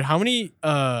 Dude, how many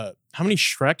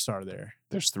Shreks are there?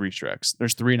 There's 3 Shreks.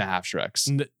 There's 3.5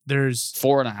 Shreks. There's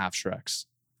 4.5 Shreks.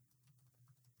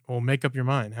 Well, make up your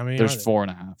mind. How many There's are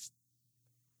there? 4.5.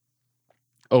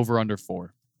 Over under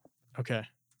 4. Okay.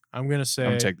 I'm going to say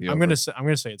I'm going to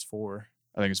say it's 4.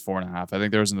 I think it's 4.5. I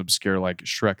think there was an obscure like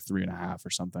Shrek 3.5 or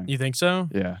something. You think so?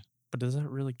 Yeah. But does that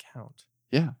really count?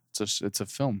 Yeah. It's a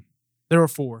film. There were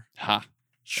 4. Ha.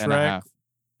 And a half.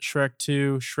 Shrek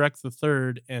 2, Shrek the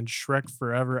Third, and Shrek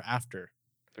Forever After.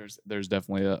 There's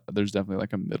definitely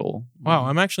like a middle. Wow,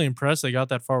 I'm actually impressed they got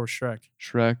that far with Shrek.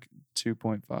 Shrek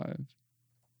 2.5.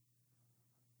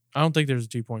 I don't think there's a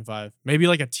 2.5. Maybe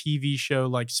like a TV show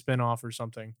like spinoff or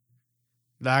something.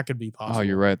 That could be possible. Oh,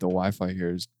 you're right. The Wi-Fi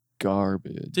here is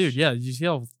garbage. Dude, yeah. Did you see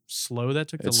how slow that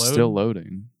took to load? It's still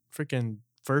loading. Freaking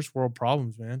first world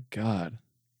problems, man. God.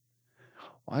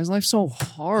 Why is life so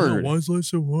hard? Why is life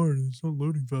so hard? It's not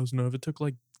loading fast enough. It took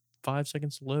like 5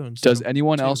 seconds to load. Does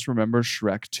anyone else remember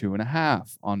Shrek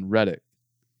 2.5 on Reddit?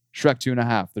 Shrek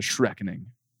 2.5, the Shrekkening.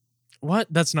 What?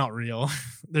 That's not real.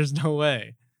 There's no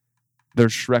way.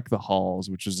 There's Shrek the Halls,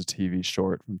 which is a TV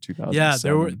short from 2007.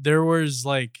 Yeah, there was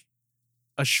like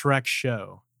a Shrek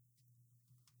show.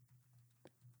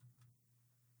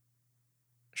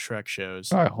 Shrek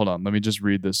shows. All right, hold on. Let me just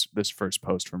read this first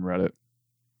post from Reddit.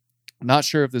 Not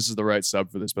sure if this is the right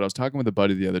sub for this, but I was talking with a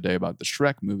buddy the other day about the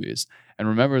Shrek movies and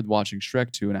remembered watching Shrek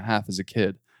 2.5 as a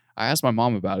kid. I asked my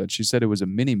mom about it. She said it was a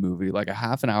mini movie, like a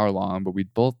half an hour long, but we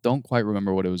both don't quite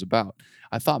remember what it was about.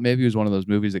 I thought maybe it was one of those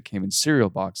movies that came in cereal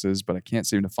boxes, but I can't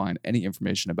seem to find any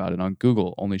information about it on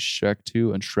Google. Only Shrek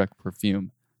 2 and Shrek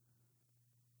Perfume.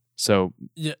 So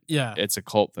yeah, it's a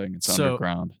cult thing. It's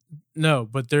underground. No,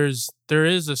 but there is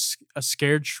a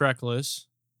Scared Shrekless.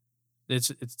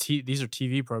 These are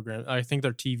TV programs. I think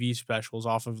they're TV specials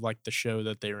off of like the show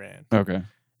that they ran. Okay.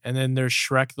 And then there's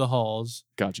Shrek the Halls.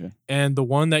 Gotcha. And the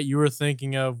one that you were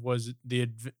thinking of was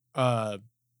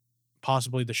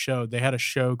possibly the show. They had a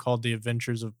show called The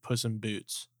Adventures of Puss in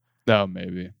Boots. Oh,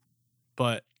 maybe.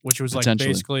 But which was like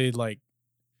basically like,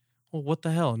 well, what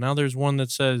the hell? Now there's one that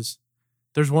says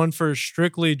there's one for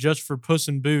strictly just for Puss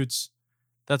in Boots.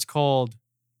 That's called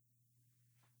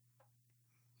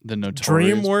The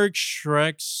Notorious DreamWorks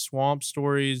Shrek Swamp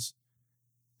Stories,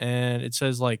 and it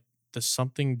says like the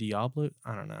something Diablo.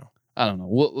 I don't know.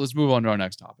 Let's move on to our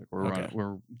next topic. Okay.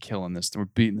 We're killing this. We're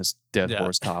beating this dead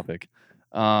horse topic.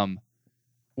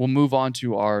 We'll move on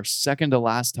to our second to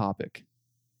last topic.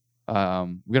 We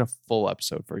got a full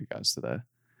episode for you guys today.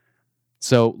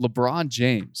 So LeBron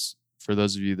James, for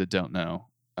those of you that don't know,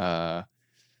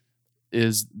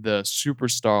 is the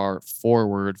superstar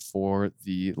forward for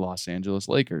the Los Angeles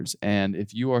Lakers. And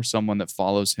if you are someone that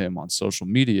follows him on social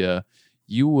media,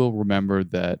 you will remember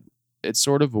that it's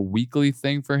sort of a weekly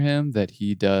thing for him that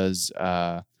he does.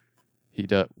 What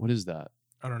is that?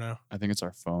 I don't know. I think it's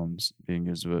our phones being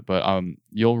used with it. But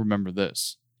you'll remember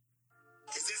this.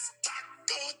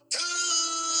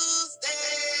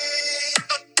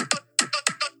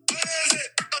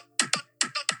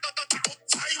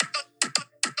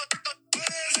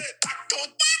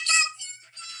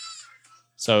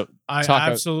 So I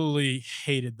absolutely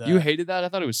hated that. You hated that? I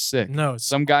thought it was sick. No,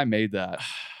 some guy made that.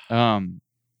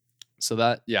 So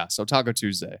Taco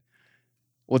Tuesday.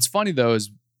 What's funny though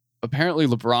is apparently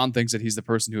LeBron thinks that he's the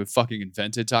person who had fucking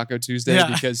invented Taco Tuesday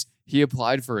because he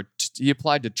applied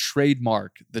to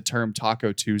trademark the term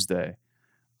Taco Tuesday.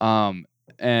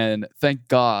 And thank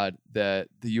God that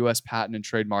the U.S. Patent and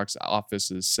Trademarks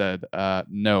offices said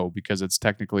no, because it's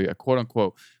technically a quote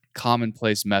unquote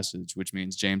commonplace message, which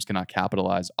means James cannot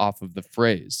capitalize off of the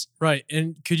phrase. Right.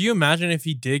 And could you imagine if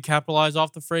he did capitalize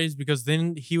off the phrase? Because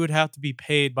then he would have to be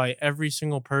paid by every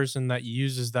single person that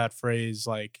uses that phrase,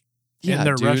 like in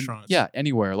their restaurants. Yeah,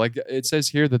 anywhere. Like it says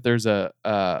here that there's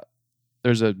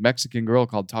a Mexican grill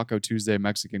called Taco Tuesday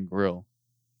Mexican Grill.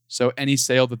 So any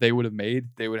sale that they would have made,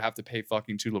 they would have to pay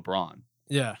fucking to LeBron.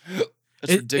 Yeah.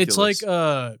 That's ridiculous. It's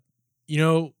like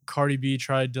Cardi B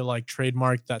tried to like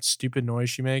trademark that stupid noise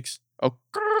she makes. Oh,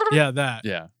 yeah, that.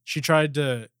 Yeah. She tried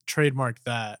to trademark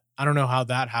that. I don't know how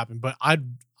that happened, but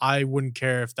I wouldn't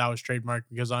care if that was trademarked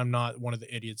because I'm not one of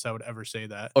the idiots that would ever say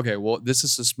that. Okay, well, this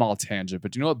is a small tangent,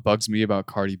 but do you know what bugs me about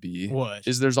Cardi B? What?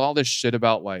 Is there's all this shit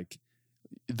about like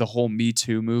the whole Me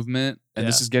Too movement, and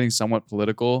this is getting somewhat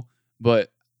political,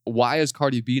 but why has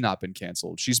Cardi B not been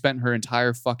canceled? She spent her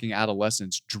entire fucking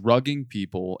adolescence drugging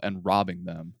people and robbing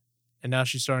them. And now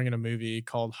she's starring in a movie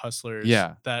called Hustlers.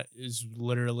 Yeah. That is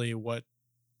literally what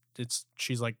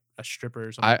she's like a stripper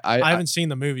or something. I haven't seen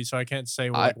the movie, so I can't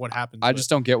say what happens. I just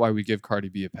don't get why we give Cardi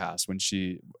B a pass when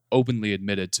she openly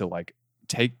admitted to like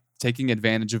taking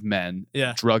advantage of men,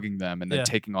 drugging them, and then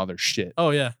taking all their shit. Oh,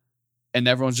 yeah. And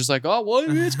everyone's just like, oh, well,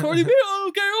 it's Cardi B.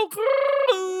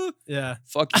 Okay. Yeah.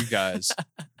 Fuck you guys.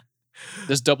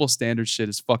 This double standard shit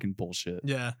is fucking bullshit.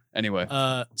 Yeah. Anyway.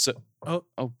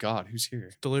 Oh God, who's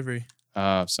here? Delivery.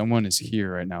 Someone is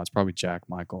here right now. It's probably Jack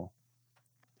Michael.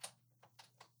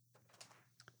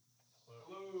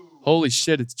 Hello. Holy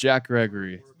shit, it's Jack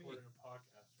Gregory.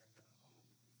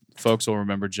 Folks will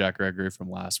remember Jack Gregory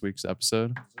from last week's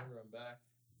episode.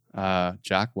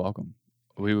 Jack, welcome.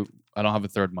 I don't have a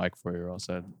third mic for you, or else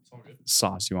I'd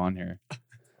sauce you on here.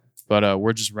 But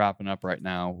we're just wrapping up right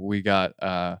now. We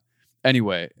got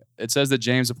anyway, it says that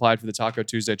James applied for the Taco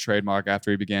Tuesday trademark after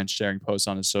he began sharing posts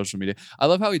on his social media. I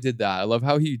love how he did that. I love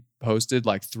how he posted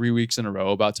like 3 weeks in a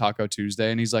row about Taco Tuesday,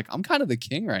 and he's like, I'm kind of the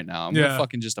king right now. I'm gonna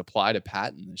fucking just apply to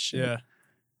patent this shit. Yeah.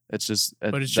 It's just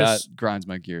that grinds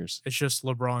my gears. It's just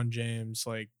LeBron James.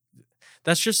 Like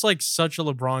That's just like such a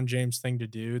LeBron James thing to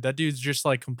do. That dude's just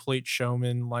like complete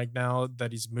showman. Like now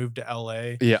that he's moved to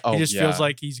LA, Yeah. Oh, he just yeah. feels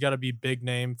like he's got to be big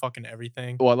name, fucking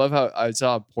everything. Well, I love how I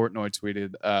saw Portnoy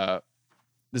tweeted,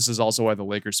 this is also why the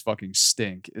Lakers fucking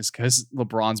stink, is because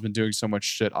LeBron's been doing so much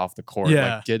shit off the court.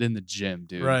 Yeah. Like, get in the gym,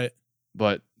 dude. Right.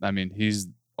 But I mean, he's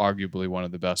arguably one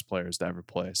of the best players to ever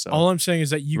play. So All I'm saying is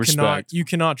that you Respect.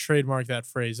 cannot trademark that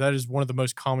phrase. That is one of the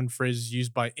most common phrases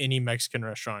used by any Mexican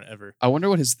restaurant ever. I wonder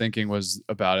what his thinking was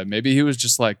about it. Maybe he was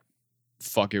just like,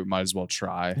 fuck it, might as well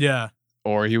try. Yeah.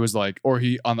 Or he was like, or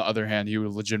he, on the other hand, he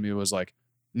was legitimately was like,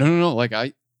 no. Like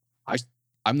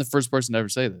I'm the first person to ever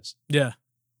say this. Yeah.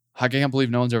 I can't believe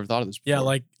no one's ever thought of this before. Yeah.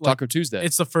 Like Taco Tuesday.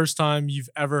 it's the first time you've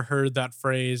ever heard that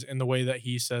phrase and the way that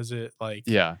he says it. Like,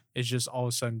 yeah. it's just all of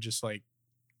a sudden just like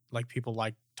people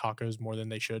like tacos more than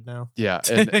they should now. Yeah.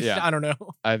 And yeah. I don't know.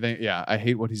 I think, yeah, I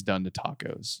hate what he's done to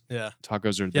tacos. Yeah.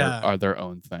 Tacos are Yeah. are their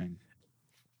own thing.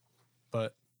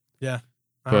 But yeah,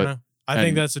 I don't But- know. I think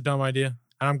and- that's a dumb idea.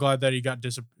 And I'm glad that he got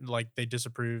they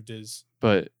disapproved his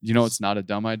But you know what's not a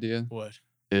dumb idea? what?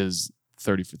 Is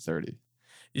 30 for 30.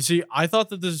 You see, I thought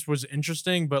that this was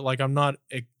interesting, but like I'm not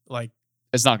like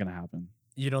It's not going to happen.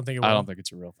 you don't think it will? I don't think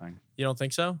it's a real thing. You don't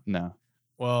think so? No.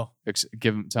 Well,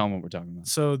 Tell them what we're talking about.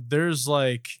 so there's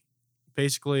like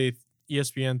basically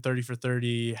ESPN 30 for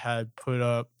 30 had put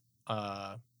up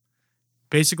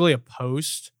basically a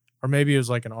post, or maybe it was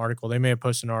like an article. They may have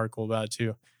posted an article about it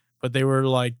too, but they were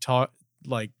like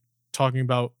talking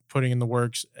about putting in the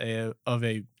works of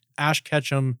a Ash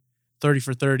Ketchum 30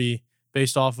 for 30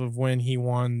 based off of when he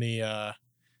won the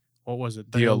what was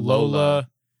it? The Alola,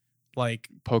 like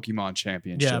Pokemon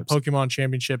championships. yeah, Pokemon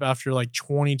Championship after like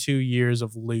 22 years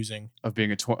of losing. of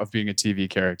being a TV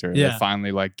character. Yeah. They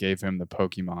finally like gave him the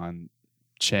Pokemon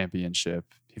championship.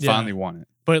 He Yeah. finally won it.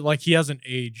 But like he hasn't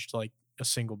aged like a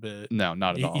single bit. No,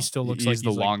 not at He- all. he still looks he's like the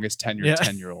he's, like- longest tenured Yeah.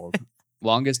 10-year-old.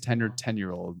 Longest tenured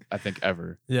 10-year-old I think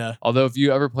ever. Yeah. Although if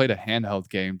you ever played a handheld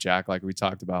game, Jack, like we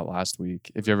talked about last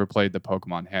week, if you ever played the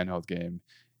Pokemon handheld game,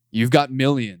 you've got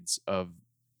millions of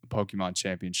Pokemon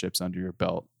championships under your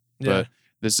belt. Yeah. But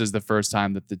this is the first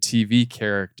time that the TV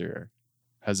character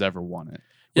has ever won it.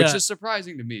 Which Yeah. is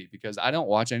surprising to me because I don't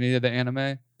watch any of the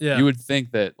anime. Yeah. You would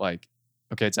think that like,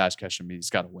 okay, it's Ash Ketchum, he's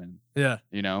got to win, yeah.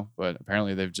 you know? But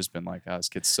apparently they've just been like, this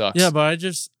kid sucks. Yeah, but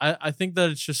I think that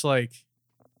it's just like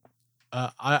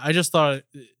I just thought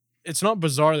it's not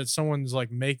bizarre that someone's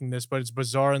like making this, but it's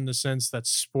bizarre in the sense that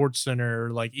SportsCenter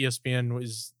or like ESPN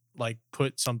was like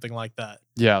put something like that.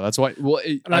 Yeah, that's why. Well,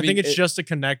 And I think it's just to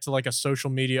connect to like a social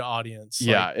media audience.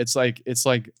 yeah, Like, it's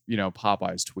like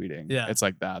Popeye's tweeting. Yeah. It's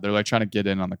like that. They're like trying to get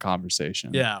in on the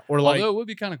conversation. yeah. Or like Although it would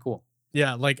be kind of cool.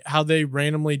 yeah, like how they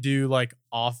randomly do like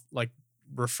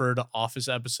refer to Office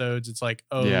episodes. It's like,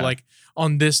 oh, Yeah. like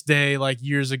on this day, like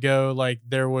years ago, like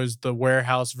there was the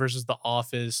Warehouse versus the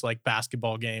Office like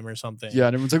basketball game or something. Yeah,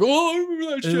 and everyone's like, oh, I remember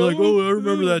that And show. you're like, oh, I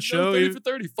remember that show. 30 for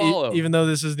 30, follow. Even though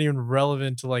this isn't even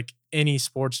relevant to like any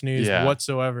sports news Yeah.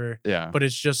 whatsoever, yeah. but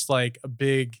it's just like a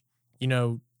big,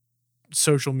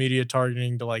 social media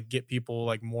targeting to like get people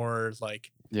like more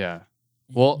like Yeah.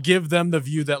 Well, give them the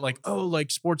view that like, oh, like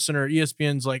SportsCenter,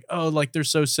 ESPN's like, oh, like they're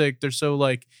so sick, they're so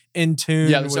like in tune.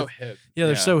 yeah, they're with, so hip. yeah,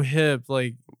 they're so hip.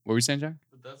 Like, What were you saying, Jack?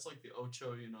 But that's like the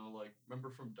Ocho, like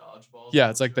remember from Dodgeball? Yeah,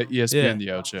 it's like the ESPN, Yeah. the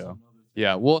That was Ocho. another thing.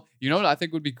 Yeah, well, you know what I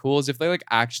think would be cool is if they like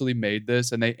actually made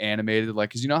this and they animated like,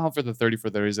 because you know how for the 30 for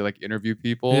 30s they like interview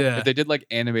people. Yeah. If they did like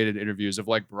animated interviews of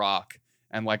like Brock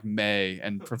and like May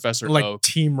and Professor like Oak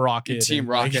Team Rocket, and Team and,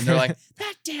 Rocket, and they're like,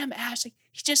 that damn Ash, like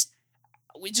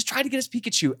we just tried to get his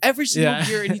Pikachu every single Yeah.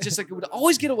 year, and he just like would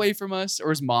always get away from us. Or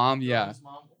his mom, yeah. His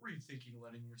mom, what were you thinking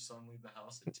letting your son leave the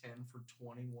house at 10 for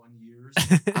 21 years?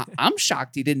 I'm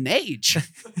shocked he didn't age.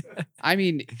 I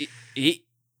mean,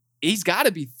 he's got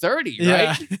to be 30,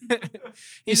 yeah, right?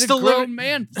 He's still a grown living-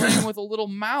 man playing with a little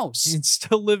mouse. he's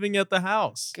still living at the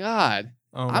house. God,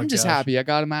 Oh my I'm just gosh. happy I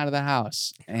got him out of the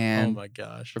house. Oh And my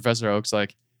gosh. Professor Oak's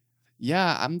like,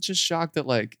 yeah, I'm just shocked that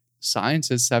like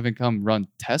scientists haven't come run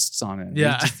tests on it.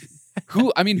 Yeah.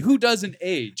 Who doesn't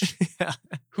age? Yeah.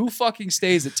 Who fucking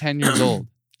stays at 10 years old?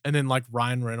 And then like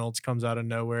Ryan Reynolds comes out of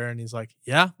nowhere and he's like,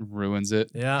 yeah, Ruins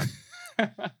it. yeah.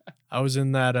 I was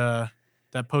in that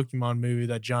Pokemon movie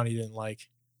that Johnny didn't like.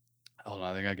 Hold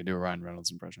on, I think I can do a Ryan Reynolds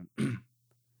impression.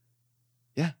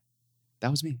 Yeah,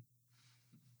 that was me.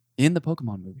 In the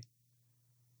Pokemon movie.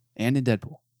 And in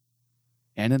Deadpool.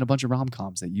 And in a bunch of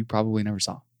rom-coms that you probably never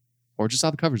saw. Or just saw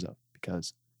the covers of,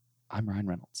 because I'm Ryan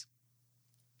Reynolds.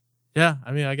 Yeah,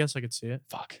 I mean, I guess I could see it.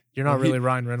 Fuck. You're not Well, really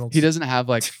Ryan Reynolds. He doesn't have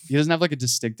like a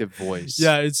distinctive voice.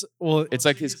 Yeah, it's It's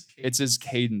like his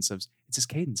cadence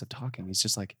of talking. He's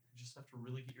just like, You just have to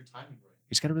really get your timing right.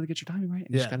 just got to really get your timing right. And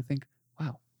you just Yeah. got to think,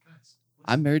 wow, Guys,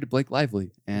 I'm married to Blake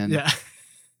Lively and Yeah.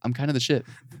 I'm kind of the shit.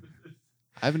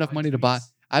 I have enough money to buy.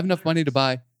 I have enough money to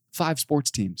buy 5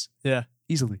 sports teams. Yeah.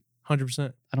 Easily.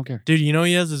 100%. I don't care. Dude, you know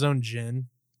he has his own gin?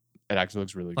 It actually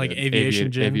looks really Like good.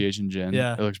 aviation gin? Aviation gin.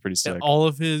 Yeah. It looks pretty sick. All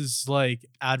of his like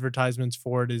advertisements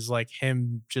for it is like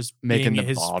him just Making being the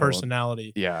his bottle.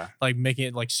 personality. Yeah. Like making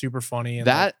it like super funny. And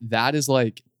like, That is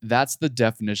like, that's the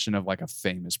definition of like a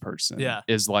famous person. Yeah.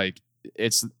 Is like,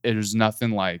 there's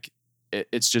nothing like,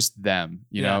 it's just them,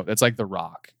 you know? It's like The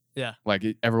Rock. Yeah. Like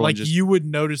everyone like just, you would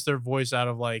notice their voice out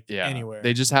of like yeah, anywhere.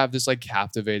 They just have this like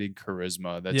captivating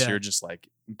charisma that Yeah. you're just like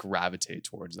gravitate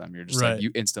towards them. You're just Right. like,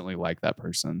 you instantly like that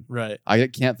person. Right. I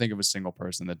can't think of a single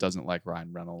person that doesn't like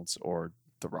Ryan Reynolds or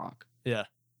The Rock. Yeah.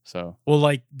 So Well,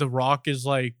 like The Rock is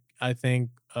like, I think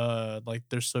like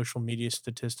there's social media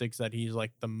statistics that he's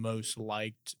like the most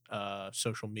liked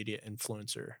social media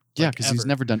influencer. yeah, like, because he's ever.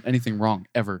 never done anything wrong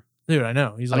ever. Dude, I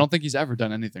know. He's I like don't think he's ever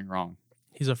done anything wrong.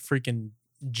 he's a freaking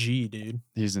G, dude.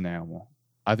 He's an animal.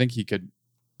 I think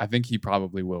he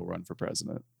probably will run for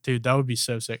president. Dude, that would be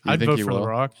so sick. You I'd think vote he for The will?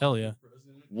 Rock. Hell yeah.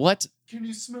 President. What? Can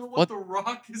you smell What- what the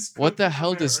Rock is? What the cooking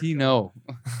hell does he America?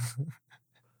 know?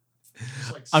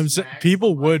 Just, like, I'm snacks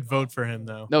people from, would like, vote for him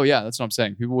though. No, yeah, that's what I'm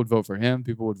saying. People would vote for him.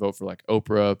 People would vote for like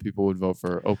Oprah. People would vote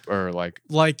for or like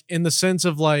Like in the sense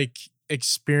of like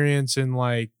experience and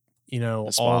like, you know,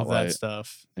 The all of spotlight. that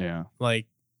stuff. yeah, Like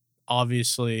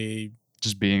obviously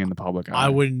just being in the public eye. I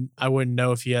wouldn't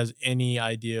know if he has any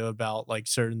idea about like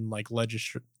certain like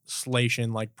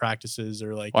legislation like practices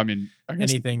or like Well, I mean, I guess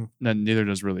anything. then neither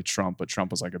does really Trump, but Trump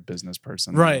was like a business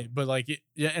person, Right. But like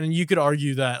yeah, and you could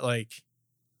argue that like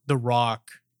The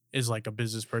Rock is like a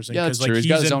business person. Yeah, that's 'cause, true. like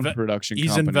He's got his own inve- production he's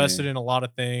company. invested in a lot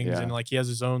of things Yeah. and like he has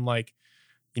his own like,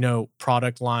 you know,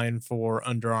 product line for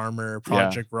Under Armour,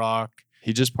 Project Rock.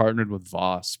 He just partnered with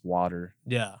Voss Water.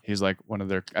 Yeah. He's like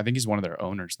I think he's one of their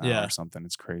owners now Yeah. or something.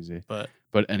 It's crazy. But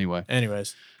Anyway,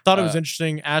 anyways, thought it was Uh,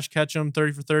 interesting. Ash Ketchum,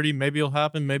 30 for 30. Maybe it'll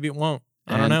happen. Maybe it won't.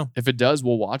 I don't and know. if it does,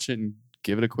 we'll watch it and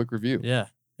give it a quick review. Yeah.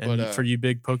 And But, for you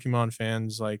big Pokemon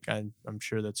fans, like I'm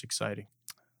sure that's exciting.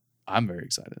 I'm very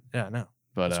excited. Yeah, I know.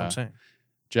 But That's what I'm saying.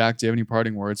 Jack, do you have any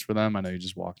parting words for them? I know you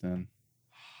just walked in.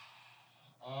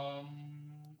 I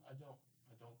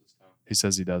don't this time. He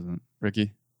says he doesn't.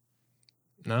 Ricky?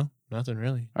 No, nothing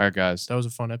really. All right, guys. That was a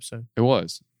fun episode. It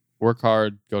was. Work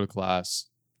hard, go to class,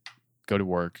 go to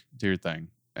work, do your thing.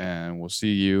 And we'll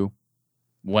see you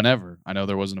whenever. I know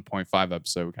there wasn't a 0.5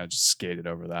 episode. We kind of just skated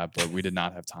over that, but we did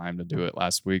not have time to do it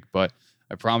last week. But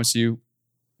I promise you,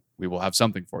 we will have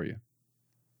something for you.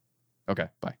 Okay,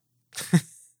 bye.